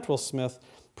Wilfred Cantwell Smith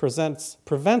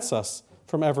prevents us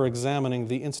from ever examining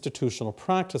the institutional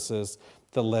practices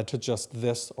that led to just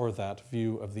this or that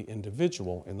view of the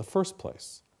individual in the first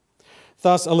place.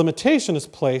 Thus, a limitation is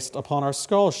placed upon our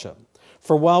scholarship,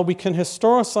 for while we can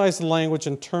historicize the language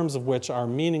in terms of which our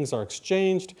meanings are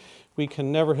exchanged, we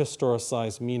can never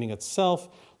historicize meaning itself,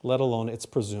 let alone its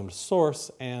presumed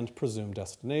source and presumed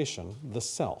destination, the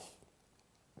self.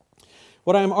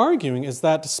 What I am arguing is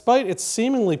that despite its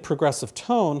seemingly progressive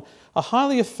tone, a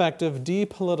highly effective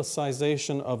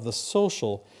depoliticization of the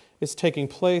social is taking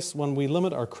place when we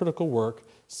limit our critical work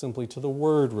simply to the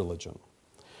word religion,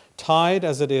 tied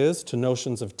as it is to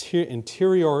notions of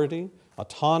interiority,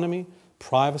 autonomy,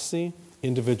 privacy,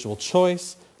 individual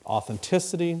choice,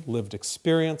 authenticity, lived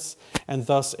experience, and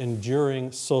thus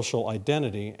enduring social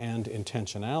identity and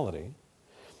intentionality.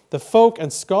 The folk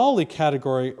and scholarly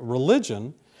category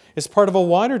religion is part of a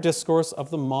wider discourse of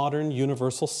the modern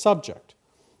universal subject,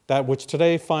 that which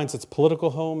today finds its political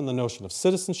home in the notion of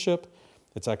citizenship,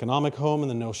 its economic home in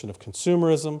the notion of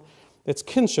consumerism, its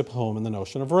kinship home in the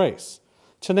notion of race,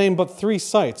 to name but 3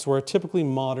 sites where a typically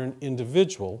modern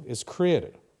individual is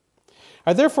created.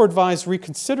 I therefore advise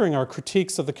reconsidering our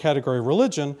critiques of the category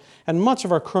religion and much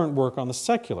of our current work on the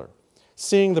secular,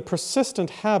 seeing the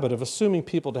persistent habit of assuming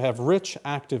people to have rich,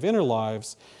 active inner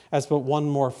lives as but one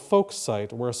more folk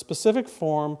site where a specific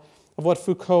form of what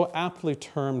Foucault aptly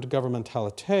termed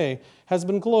governmentalite has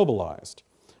been globalized,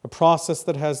 a process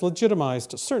that has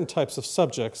legitimized certain types of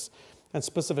subjects and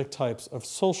specific types of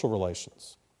social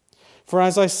relations. For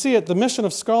as I see it, the mission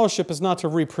of scholarship is not to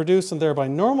reproduce and thereby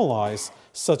normalize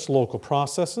such local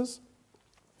processes,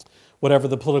 whatever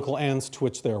the political ends to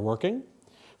which they are working,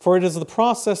 for this is a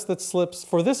process that slips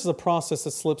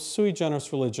sui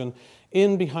generis religion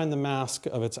in behind the mask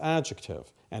of its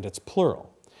adjective and its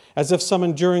plural, as if some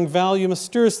enduring value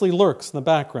mysteriously lurks in the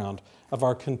background of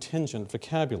our contingent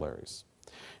vocabularies.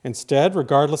 Instead,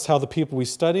 regardless how the people we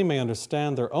study may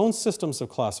understand their own systems of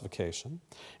classification,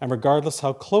 and regardless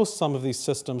how close some of these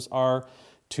systems are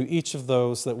to each of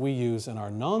those that we use in our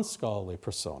non-scholarly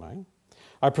personae,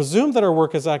 I presume that our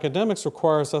work as academics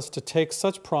requires us to take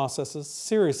such processes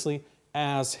seriously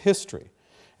as history,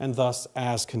 and thus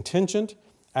as contingent,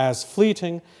 as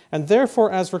fleeting, and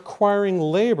therefore as requiring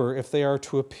labor if they are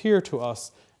to appear to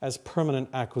us as permanent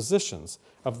acquisitions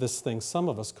of this thing some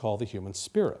of us call the human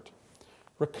spirit.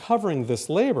 Recovering this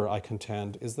labor, I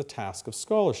contend, is the task of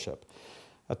scholarship,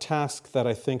 a task that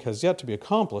I think has yet to be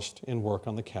accomplished in work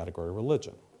on the category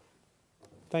religion.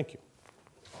 Thank you.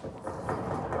 Thank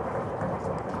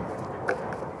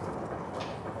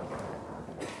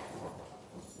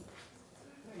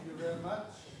you very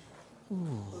much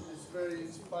for this very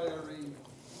inspiring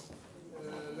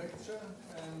lecture,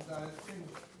 and I think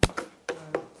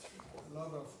that a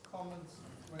lot of comments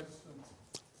and questions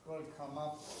will come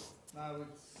up. Now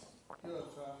it's your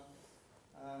turn,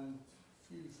 and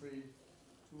feel free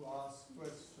to ask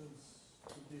questions,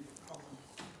 to give comments,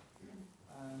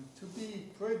 and to be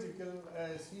critical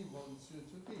as he wants you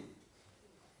to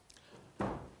be.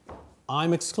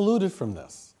 I'm excluded from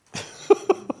this.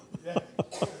 Yeah.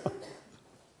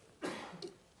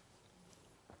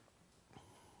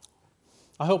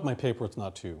 I hope my paper is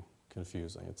not too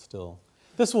confusing. It's still,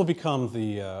 this will become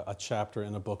a chapter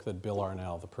in a book that Bill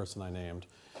Arnell, the person I named,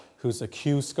 who's a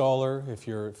Q scholar, if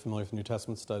you're familiar with New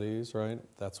Testament studies, right?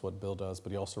 That's what Bill does,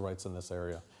 but he also writes in this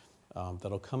area.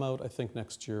 That'll come out, I think,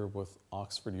 next year with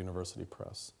Oxford University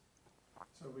Press.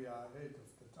 So we are ahead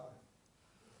of the time.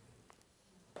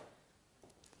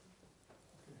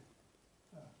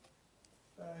 Okay.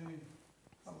 Any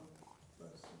comment,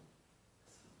 question?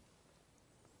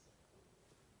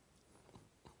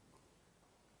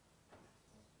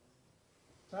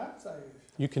 Perhaps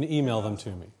You can email them to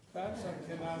me. Perhaps I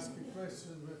can ask a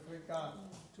question with regard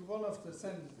to one of the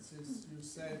sentences you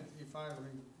said, if I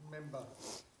remember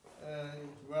it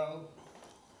well.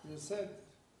 You said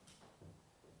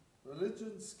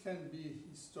religions can be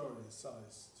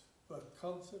historicized, but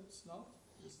concepts not?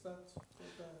 Is that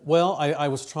what Well, I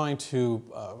was trying to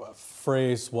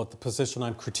phrase what the position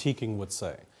I'm critiquing would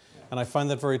say. Yeah. And I find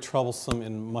that very troublesome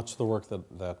in much of the work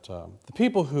that the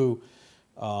people who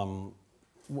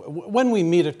when we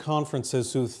meet at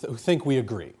conferences who think we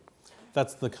agree.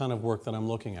 That's the kind of work that I'm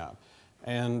looking at.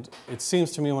 And it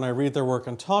seems to me when I read their work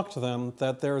and talk to them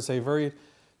that there is a very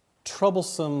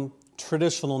troublesome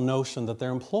traditional notion that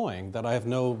they're employing that I have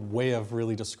no way of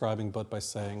really describing but by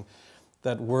saying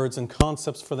that words and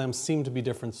concepts for them seem to be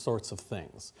different sorts of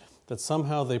things. That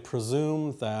somehow they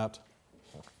presume that,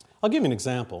 I'll give you an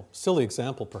example, silly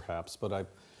example perhaps, but I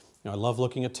love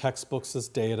looking at textbooks as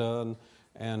data,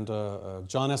 and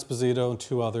John Esposito and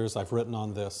 2 others, I've written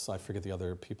on this, I forget the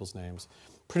other people's names,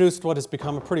 produced what has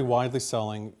become a pretty widely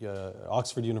selling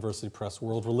Oxford University Press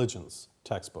World Religions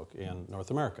textbook in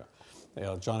North America.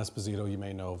 John Esposito, you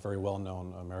may know, very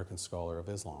well-known American scholar of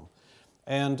Islam.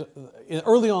 And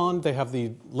early on, they have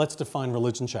the Let's Define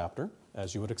Religion chapter,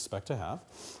 as you would expect to have.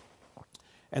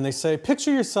 And they say,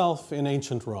 picture yourself in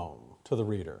ancient Rome to the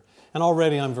reader. And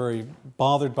already I'm very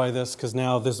bothered by this because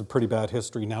now this is a pretty bad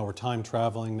history. Now we're time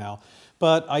traveling now.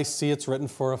 But I see it's written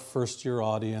for a first-year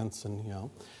audience,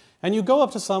 and And you go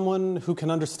up to someone who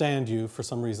can understand you. For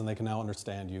some reason, they can now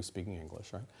understand you speaking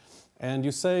English, right? And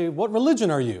you say, "What religion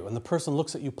are you?" And the person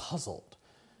looks at you puzzled,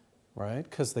 right?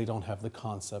 Because they don't have the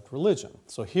concept religion.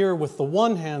 So here, with the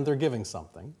one hand, they're giving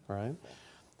something, right?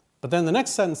 But then the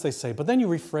next sentence they say, but then you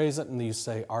rephrase it and you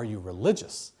say, "Are you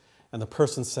religious?" And the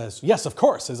person says, "Yes, of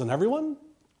course, isn't everyone?"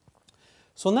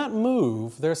 So in that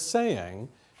move, they're saying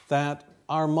that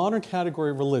our modern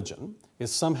category religion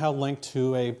is somehow linked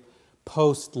to a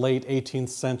post-late 18th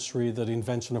century, the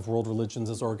invention of world religions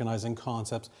as organizing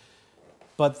concepts.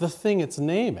 But the thing it's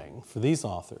naming for these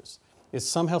authors is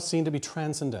somehow seen to be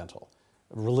transcendental,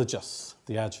 religious,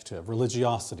 the adjective,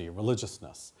 religiosity,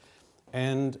 religiousness.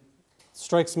 And it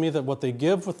strikes me that what they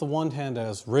give with the one hand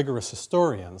as rigorous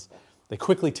historians, they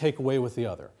quickly take away with the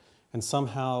other. And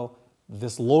somehow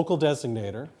this local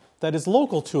designator that is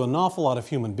local to an awful lot of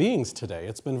human beings today,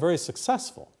 it's been very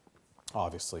successful,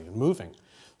 obviously, in moving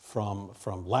from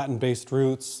Latin-based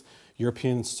roots,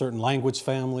 European certain language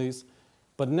families,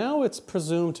 but now it's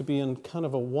presumed to be in kind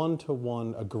of a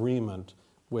one-to-one agreement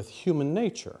with human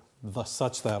nature,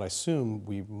 such that I assume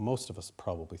most of us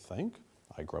probably think,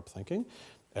 I grew up thinking,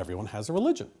 everyone has a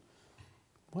religion.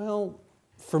 Well,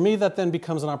 for me, that then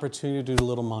becomes an opportunity to do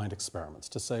little mind experiments,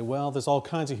 to say, well, there's all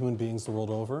kinds of human beings the world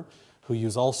over who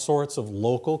use all sorts of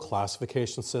local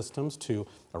classification systems to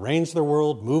arrange their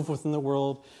world, move within the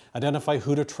world, identify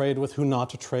who to trade with, who not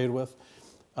to trade with.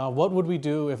 What would we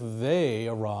do if they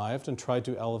arrived and tried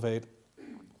to elevate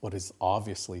what is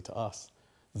obviously to us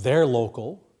their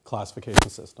local classification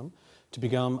system to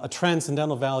become a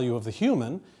transcendental value of the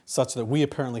human, such that we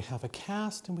apparently have a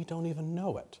caste and we don't even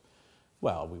know it?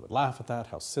 Well, we would laugh at that,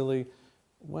 how silly.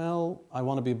 Well, I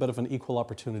want to be a bit of an equal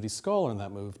opportunity scholar in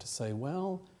that move to say,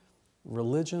 well,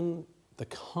 religion, the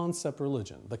concept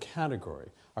religion, the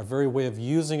category, our very way of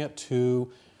using it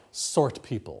to sort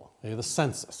people, the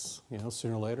census. You know,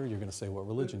 sooner or later, you're going to say what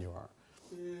religion you are.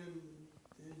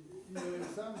 Your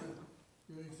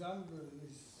example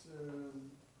is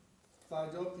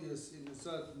quite obvious in a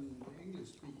certain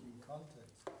English-speaking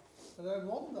context. But I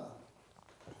wonder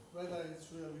whether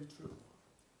it's really true.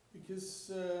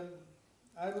 Because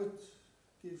I would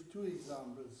give two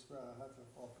examples where I have a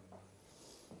problem.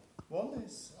 One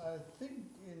is, I think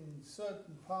in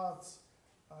certain parts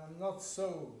I'm not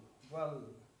so well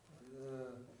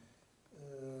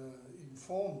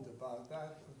informed about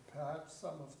that, but perhaps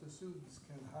some of the students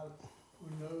can help who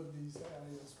know these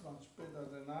areas much better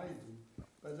than I do.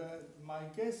 But my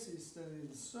guess is that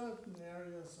in certain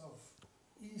areas of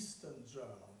Eastern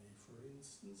Germany, for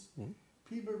instance,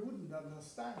 people wouldn't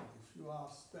understand if you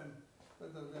asked them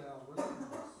whether they are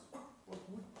religious. What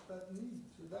would that mean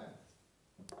to them?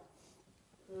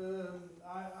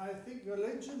 I think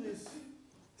religion is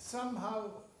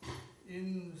somehow,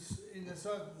 in a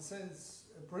certain sense,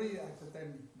 a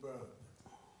pre-academic word.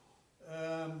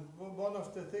 One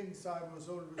of the things I was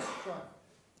always struck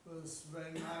was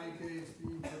when I gave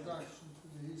the introduction to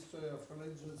the history of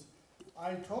religions,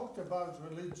 I talked about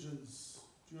religions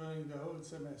during the whole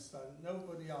semester, and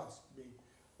nobody asked me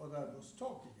what I was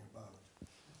talking about.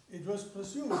 It was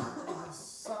presumed in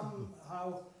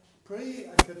somehow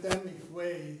pre-academic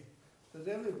way that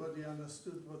everybody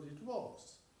understood what it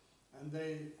was. And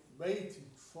they waited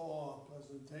for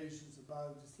presentations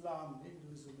about Islam,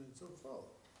 Hinduism, and so forth.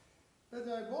 But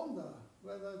I wonder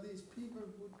whether these people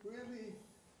would really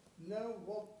know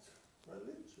what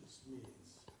religious means.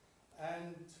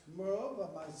 And moreover,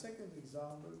 my second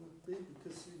example would be,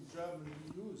 because in German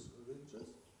we use religious,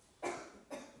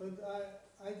 but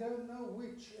I don't know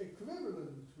which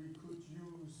equivalent we could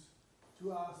use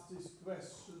to ask this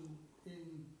question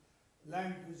in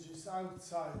languages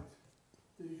outside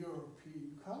the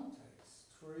European context.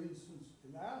 For instance,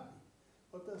 in Arabic,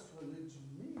 what does religion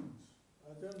mean?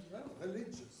 I don't know.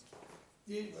 Religious.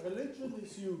 The religion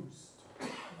is used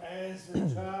as a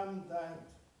term that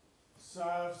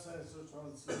serves as a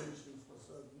translation for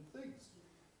certain things.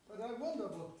 But I wonder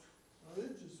what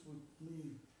religious would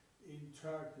mean in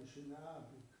Turkish and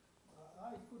Arabic.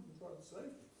 I couldn't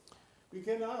translate it. We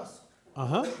can ask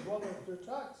one of the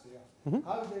Turks here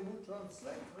how they would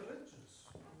translate religious.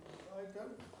 I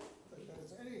don't think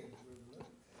there's any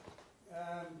equivalent.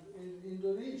 And in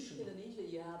Indonesia,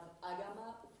 you have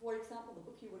Agama, for example, the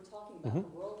book you were talking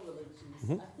about, the world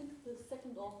religions. I think the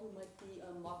second author might be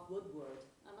Mark Woodward.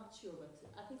 I'm not sure, but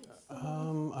I think it's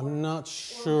I'm not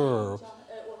sure. Or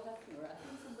Hefner. I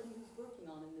think somebody who's working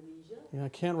on Indonesia. Yeah, I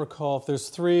can't recall if there's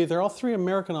three. They're all three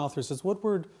American authors. Is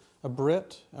Woodward a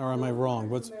Brit, or am I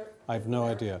wrong? I have no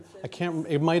idea. I can't.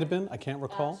 It might have been. I can't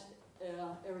recall.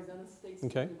 At Arizona State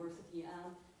Okay. University,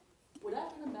 and what I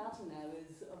can imagine now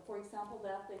is for example,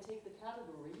 that they take the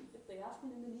category, if they ask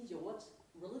in Indonesia, what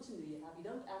religion do you have? You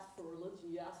don't ask for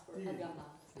religion, you ask for agama.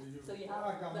 So you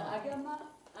have the agama,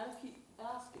 and if you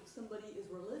ask if somebody is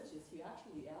religious, you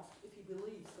actually ask if he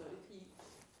believes, so if he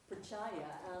percaya,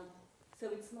 and so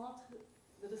it's not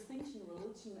the distinction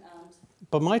religion and...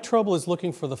 But my trouble is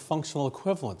looking for the functional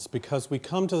equivalence, because we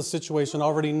come to the situation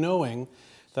already knowing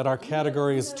that our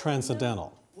category is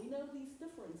transcendental. We know these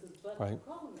differences, but right. The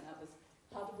problem we have is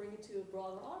how to bring it to a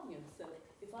broader audience. So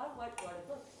if I write a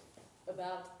book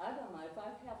about agama, if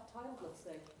I have title, let's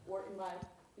say, or in my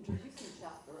introducing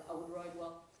chapter, I would write,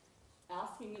 well,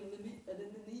 asking an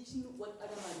Indonesian, what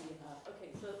agama do you have?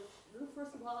 Okay, so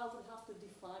first of all, I would have to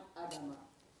define agama.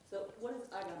 So what is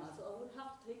agama? So I would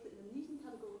have to take the Indonesian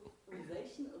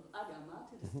categorization of agama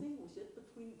to distinguish it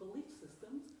between belief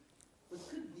systems, which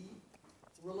could be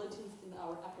religions in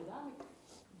our academic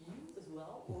view as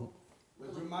well. Or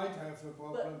but you might have a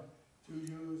problem to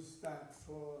use that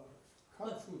for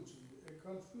Confucianism.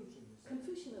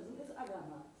 Confucianism is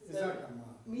agama. Is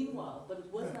agama. Meanwhile, but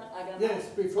it was not agama yes,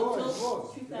 before until it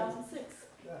was. 2006.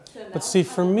 Yeah. So but see,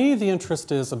 for me, the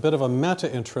interest is a bit of a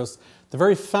meta-interest. The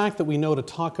very fact that we know to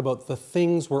talk about the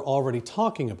things we're already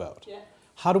talking about. Yeah.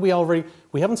 How do we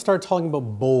haven't started talking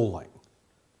about bowling.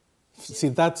 Yeah. See,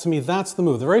 that to me, that's the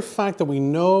move. The very fact that we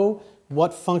know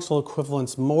what functional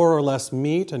equivalents more or less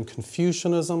meet and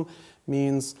Confucianism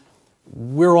means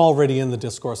we're already in the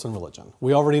discourse on religion.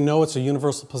 We already know it's a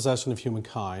universal possession of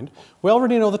humankind. We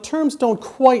already know the terms don't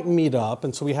quite meet up,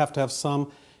 and so we have to have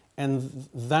some, and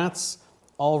that's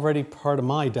already part of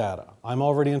my data. I'm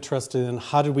already interested in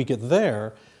how did we get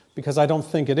there, because I don't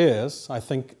think it is. I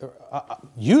think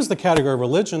use the category of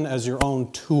religion as your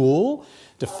own tool,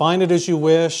 define it as you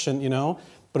wish, and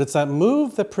but it's that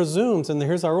move that presumes, and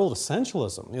here's our old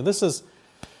essentialism. This is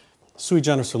sui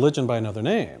generis religion by another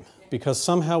name, because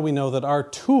somehow we know that our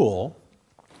tool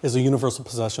is a universal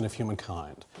possession of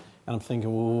humankind. And I'm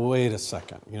thinking, wait a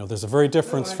second, there's a very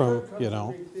difference from,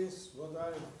 This,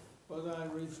 what I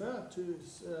refer to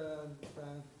is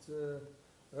that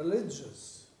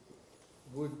religious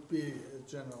would be a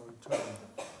general term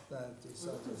that is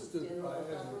understood by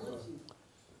everybody.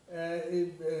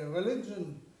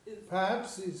 Religion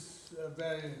perhaps is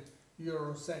very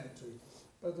Eurocentric,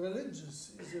 but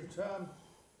religious is a term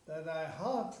that I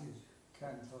hardly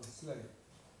can translate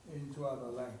into other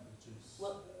languages.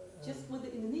 Well, just with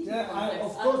the Indonesian yeah, context,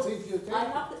 of course, if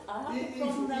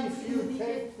you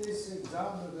take this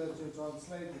example that you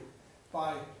translated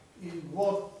by in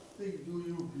what thing do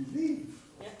you believe,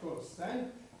 of course,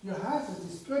 then you have a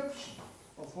description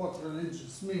of what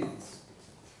religious means.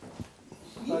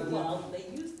 Meanwhile, they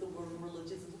use the word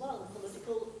religious as well in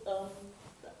political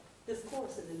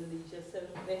discourse in Indonesia, so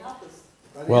they have this.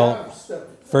 Well,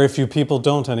 very few people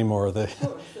don't anymore. They.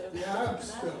 Sure,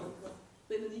 so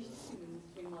the Indonesian students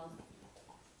came out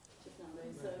just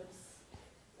nowadays, so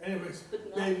anyways,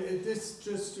 this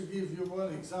just to give you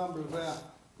one example where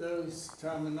those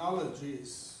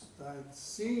terminologies that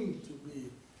seem to be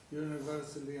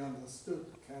universally understood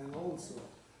can also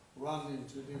run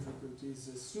into difficulties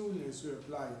as soon as you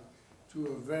apply to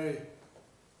a very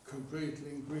concrete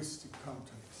linguistic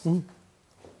context. Mm-hmm.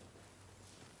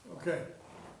 Okay.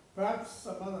 Perhaps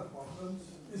some other problems.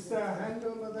 Is there a hand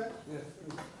over there? Yes.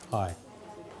 Hi. If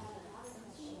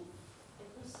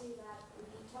we see that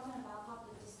we're talking about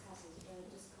public discourses,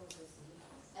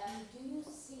 do you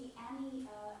see any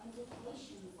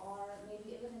indication or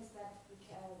maybe evidence that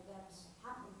that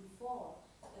happened before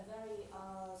a very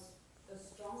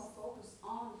strong focus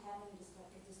on having a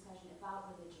discussion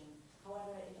about religion,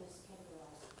 however it was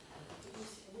categorized?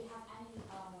 Do we have any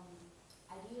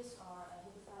ideas or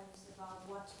hypotheses about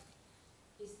what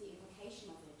is the implication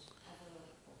of it?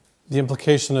 The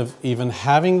implication of even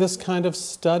having this kind of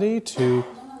study to... No,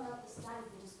 not the study,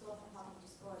 the discourse, public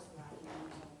discourse, like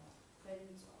print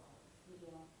or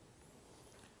video.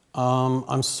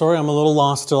 I'm sorry, I'm a little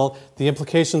lost still. The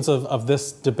implications of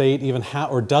this debate even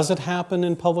or does it happen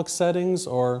in public settings,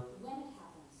 or? When it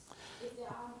happens, if there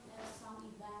are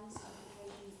some events,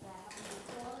 implications that happen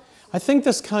before. I think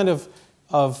this kind of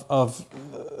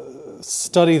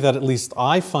study that at least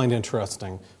I find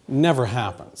interesting never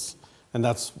happens, and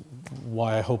that's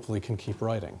why I hopefully can keep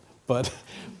writing. But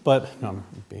no, I'm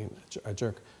being a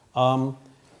jerk.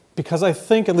 Because I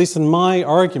think, at least in my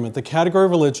argument, the category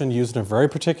of religion used in a very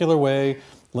particular way,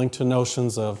 linked to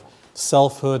notions of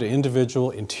selfhood,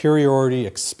 individual, interiority,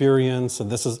 experience,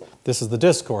 and this is the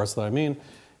discourse that I mean,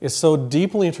 is so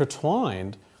deeply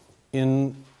intertwined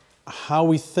in how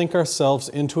we think ourselves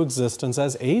into existence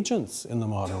as agents in the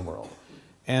modern world.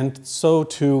 And so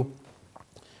to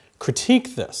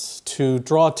critique this, to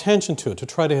draw attention to it, to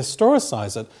try to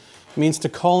historicize it, means to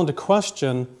call into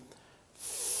question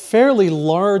fairly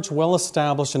large,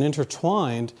 well-established and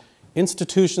intertwined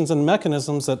institutions and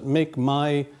mechanisms that make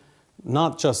my,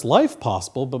 not just life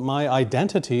possible, but my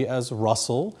identity as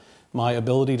Russell, my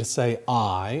ability to say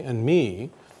I and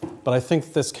me. But I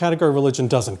think this category of religion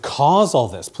doesn't cause all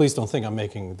this. Please don't think I'm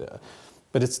making the,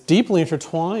 but it's deeply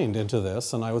intertwined into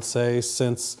this, and I would say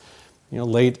since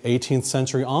late 18th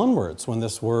century onwards, when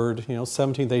this word,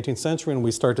 17th, 18th century, and we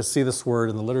start to see this word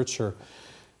in the literature,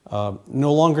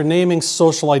 no longer naming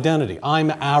social identity. I'm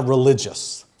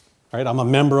a-religious, right? I'm a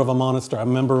member of a monastery,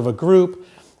 I'm a member of a group,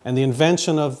 and the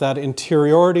invention of that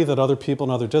interiority that other people in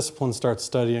other disciplines start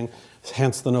studying,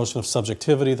 hence the notion of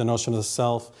subjectivity, the notion of the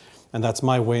self, and that's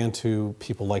my way into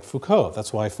people like Foucault.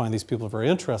 That's why I find these people very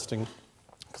interesting,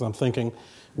 because I'm thinking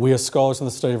we as scholars in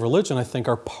the study of religion, I think,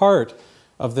 are part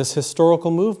of this historical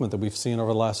movement that we've seen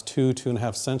over the last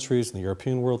 2.5 centuries in the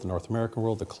European world, the North American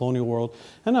world, the colonial world,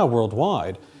 and now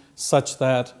worldwide, such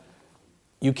that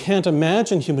you can't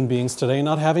imagine human beings today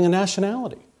not having a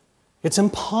nationality. It's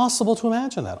impossible to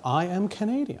imagine that. I am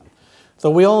Canadian.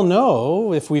 Though we all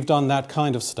know, if we've done that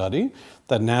kind of study,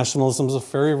 that nationalism is a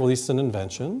fairly recent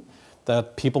invention,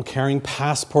 that people carrying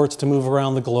passports to move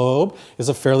around the globe is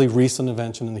a fairly recent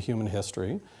invention in the human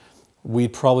history.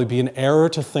 We'd probably be in error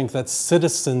to think that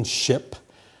citizenship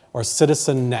or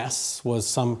citizenness was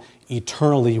some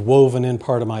eternally woven in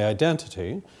part of my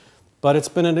identity. But it's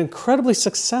been an incredibly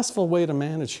successful way to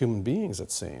manage human beings,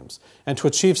 it seems, and to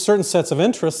achieve certain sets of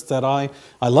interests that I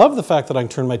love the fact that I can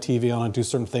turn my TV on and do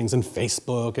certain things in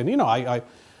Facebook, and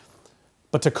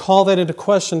but to call that into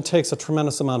question takes a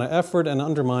tremendous amount of effort and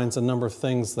undermines a number of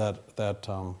things that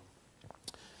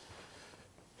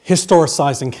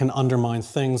historicizing can undermine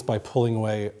things by pulling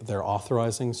away their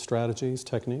authorizing strategies,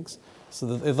 techniques. So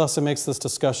thus it makes this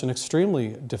discussion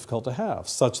extremely difficult to have,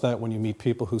 such that when you meet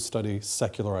people who study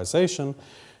secularization,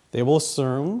 they will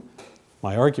assume,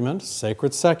 my argument,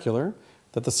 sacred secular,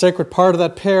 that the sacred part of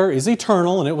that pair is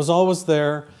eternal and it was always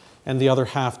there, and the other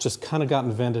half just kind of got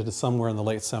invented somewhere in the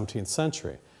late 17th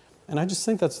century. And I just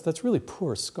think that's really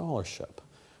poor scholarship.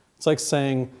 It's like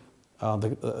saying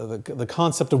the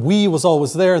concept of we was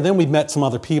always there, and then we met some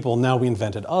other people, and now we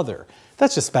invented other.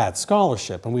 That's just bad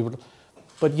scholarship.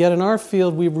 But yet in our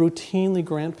field, we routinely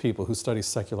grant people who study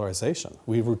secularization,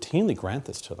 we routinely grant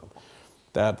this to them.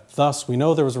 That thus we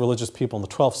know there was religious people in the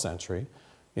 12th century,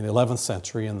 in the 11th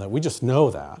century, and that we just know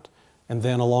that. And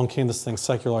then along came this thing,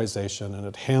 secularization, and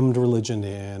it hemmed religion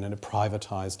in, and it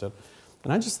privatized it.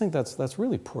 And I just think that's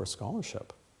really poor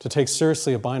scholarship. To take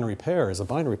seriously a binary pair is a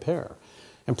binary pair.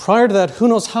 And prior to that, who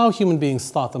knows how human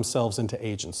beings thought themselves into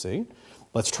agency.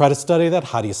 Let's try to study that.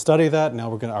 How do you study that? Now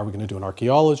are we going to do an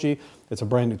archaeology? It's a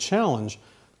brand new challenge.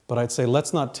 But I'd say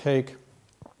let's not take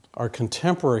our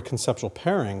contemporary conceptual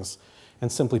pairings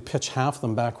and simply pitch half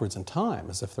them backwards in time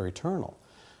as if they're eternal.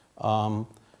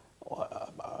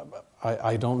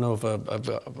 I don't know of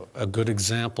a good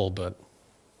example, but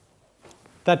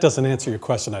that doesn't answer your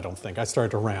question, I don't think. I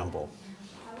started to ramble.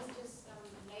 I was just,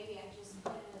 maybe I just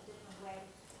put it in a different way.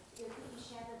 Could you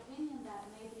share the opinion that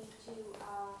maybe to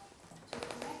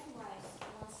characterize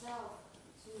oneself,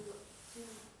 to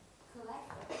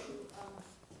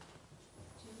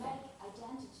make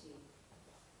identity,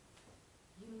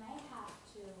 you may have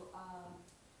to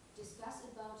discuss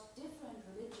about different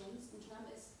religions in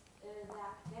terms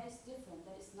that is different,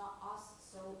 that is not us.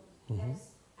 So that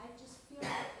is, I just feel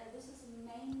like this is a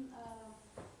main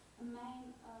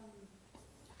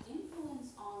influence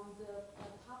on the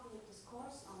public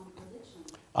discourse on religion.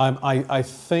 I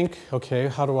think,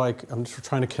 okay, I'm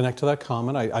trying to connect to that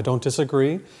comment. I don't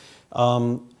disagree.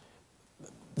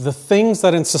 The things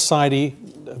that in society,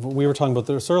 we were talking about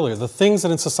this earlier, the things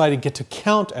that in society get to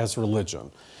count as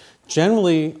religion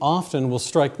generally often will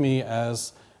strike me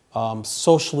as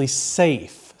socially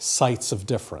safe sites of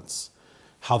difference.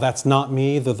 How that's not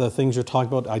me, the things you're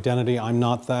talking about, identity, I'm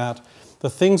not that. The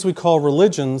things we call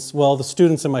religions, well, the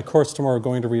students in my course tomorrow are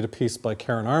going to read a piece by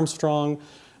Karen Armstrong,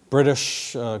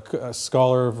 British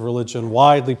scholar of religion,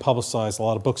 widely publicized, a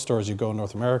lot of bookstores. You go in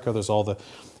North America, there's all the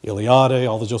Iliade,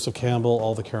 all the Joseph Campbell,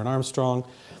 all the Karen Armstrong.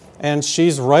 And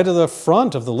she's right at the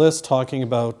front of the list talking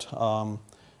about Islam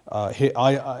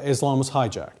was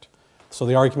hijacked. So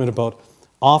the argument about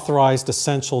authorized,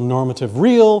 essential, normative,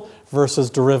 real versus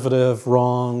derivative,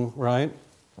 wrong, right?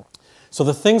 So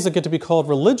the things that get to be called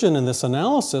religion in this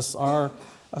analysis are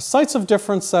sites of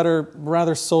difference that are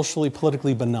rather socially,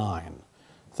 politically benign,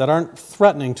 that aren't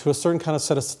threatening to a certain kind of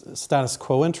set of status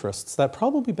quo interests that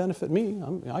probably benefit me.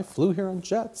 I flew here on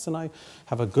jets, and I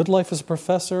have a good life as a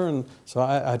professor, and so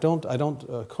I don't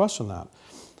question that.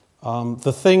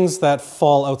 The things that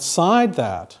fall outside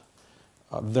that,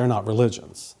 they're not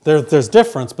religions. There's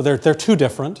difference, but they're too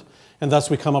different, and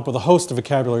thus we come up with a host of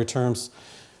vocabulary terms: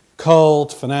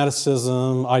 cult,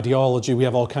 fanaticism, ideology. We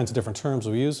have all kinds of different terms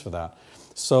we use for that.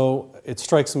 So it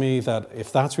strikes me that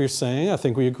if that's what you're saying, I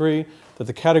think we agree that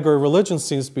the category of religion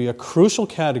seems to be a crucial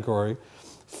category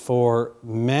for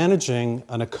managing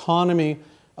an economy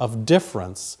of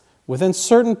difference within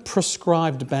certain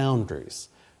prescribed boundaries,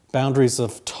 boundaries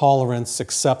of tolerance,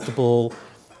 acceptable.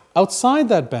 Outside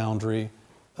that boundary,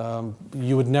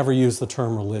 you would never use the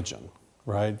term religion,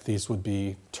 right? These would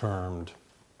be termed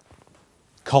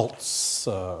cults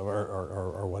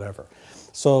or whatever.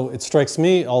 So it strikes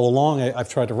me all along, I've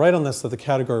tried to write on this, that the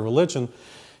category of religion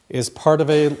is part of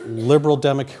a liberal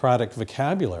democratic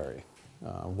vocabulary.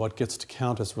 What gets to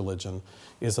count as religion?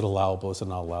 Is it allowable? Is it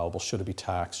not allowable? Should it be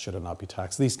taxed? Should it not be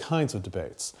taxed? These kinds of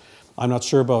debates. I'm not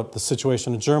sure about the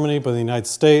situation in Germany, but in the United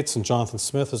States, and Jonathan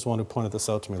Smith is one who pointed this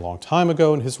out to me a long time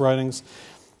ago in his writings,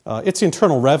 it's the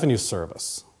Internal Revenue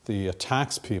Service, the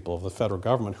tax people of the federal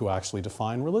government, who actually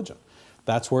define religion.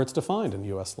 That's where it's defined in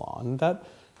U.S. law, and that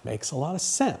makes a lot of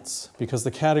sense because the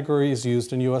category is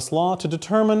used in U.S. law to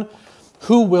determine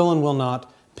who will and will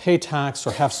not pay tax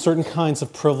or have certain kinds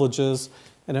of privileges,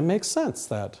 and it makes sense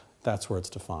that that's where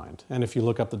it's defined. And if you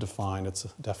look up the define, it's a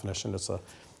definition, it's a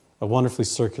wonderfully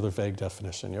circular, vague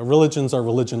definition. You know, religions are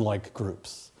religion-like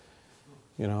groups.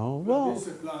 You know, well, this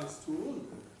applies to all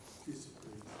the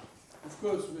disciplines. Of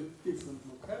course, with different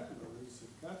vocabularies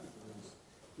and categories.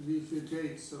 But if you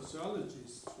take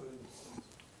sociologists, for instance,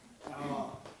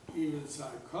 even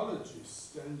psychologists,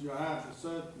 then you have a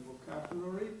certain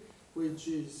vocabulary which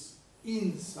is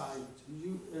inside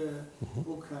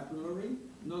vocabulary,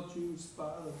 not used by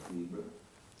other people,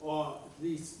 or at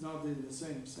least not in the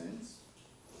same sense.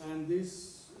 And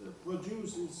this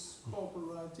produces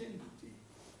corporate identity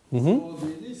for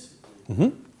the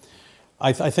discipline.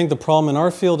 I think the problem in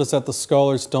our field is that the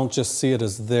scholars don't just see it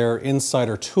as their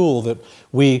insider tool that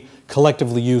we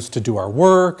collectively use to do our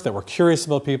work, that we're curious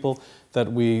about people,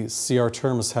 that we see our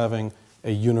term as having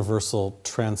a universal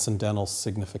transcendental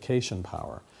signification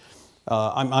power.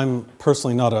 I'm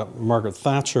personally not a Margaret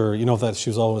Thatcher. You know that she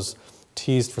was always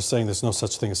teased for saying there's no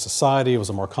such thing as society. It was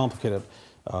a more complicated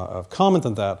comment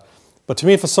than that. But to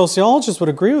me, if a sociologist would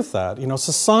agree with that, you know,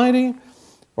 society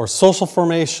or social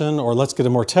formation, or let's get a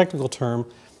more technical term,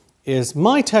 is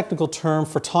my technical term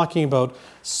for talking about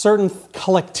certain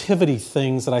collectivity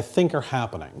things that I think are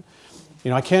happening. You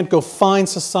know, I can't go find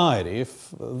society.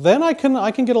 Then I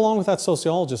can get along with that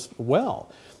sociologist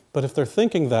well. But if they're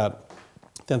thinking that,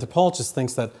 the anthropologist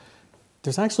thinks that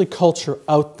there's actually culture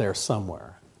out there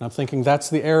somewhere. And I'm thinking that's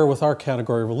the error with our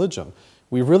category of religion.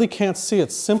 We really can't see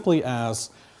it simply as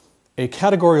a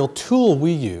categorical tool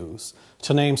we use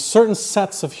to name certain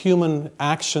sets of human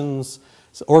actions,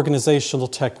 organizational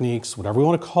techniques, whatever we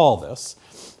want to call this,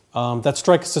 that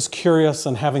strike us as curious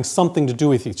and having something to do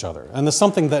with each other. And the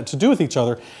something that to do with each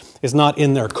other is not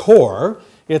in their core,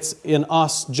 it's in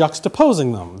us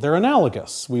juxtaposing them. They're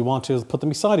analogous. We want to put them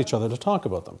beside each other to talk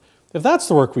about them. If that's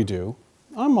the work we do,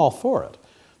 I'm all for it.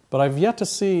 But I've yet to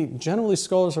see, generally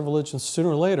scholars of religion, sooner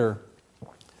or later,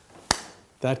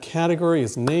 that category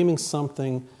is naming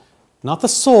something, not the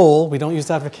soul, we don't use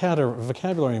that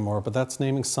vocabulary anymore, but that's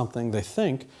naming something they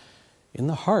think in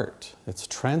the heart. It's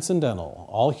transcendental.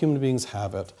 All human beings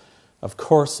have it. Of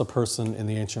course, a person in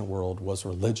the ancient world was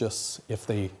religious,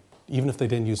 even if they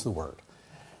didn't use the word.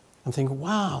 I'm thinking,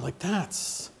 wow, like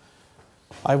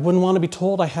I wouldn't want to be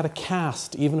told I had a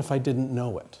caste, even if I didn't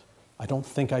know it. I don't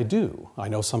think I do. I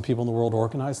know some people in the world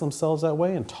organize themselves that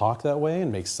way and talk that way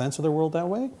and make sense of their world that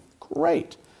way.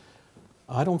 Great.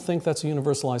 I don't think that's a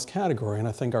universalized category, and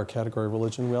I think our category of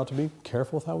religion, we ought to be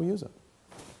careful with how we use it.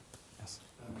 Yes?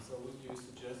 So would you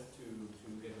suggest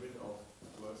to get rid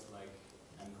of words like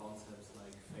and concepts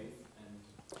like faith and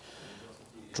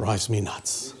religiosity? Drives me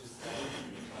nuts.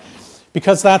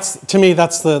 Because that's, to me,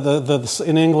 that's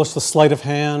in English, the sleight of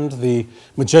hand, the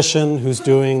magician who's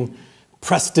doing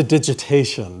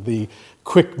prestidigitation, the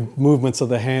quick movements of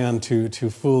the hand to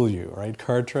fool you, right?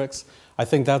 Card tricks. I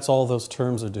think that's all those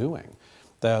terms are doing.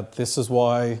 That this is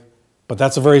why, but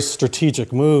that's a very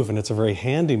strategic move, and it's a very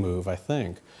handy move, I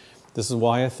think. This is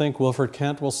why I think Wilfred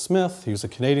Cantwell Smith, he was a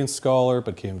Canadian scholar,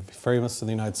 but became famous in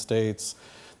the United States,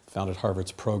 founded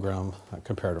Harvard's program,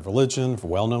 Comparative Religion, a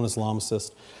well-known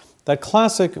Islamicist. That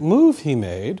classic move he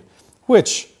made,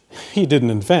 which he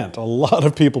didn't invent, a lot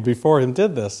of people before him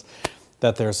did this,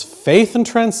 that there's faith in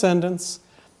transcendence,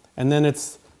 and then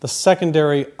it's the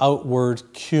secondary outward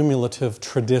cumulative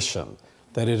tradition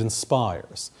that it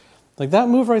inspires. Like that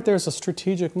move right there is a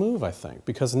strategic move, I think,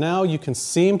 because now you can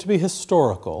seem to be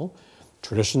historical,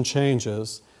 tradition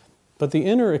changes, but the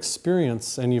inner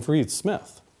experience, and you've read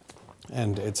Smith,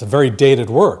 and it's a very dated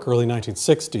work, early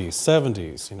 1960s,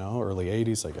 70s, early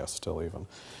 80s, I guess, still even.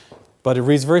 But it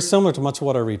reads very similar to much of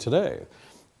what I read today,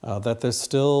 that there's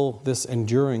still this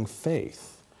enduring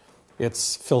faith.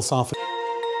 It's philosophical.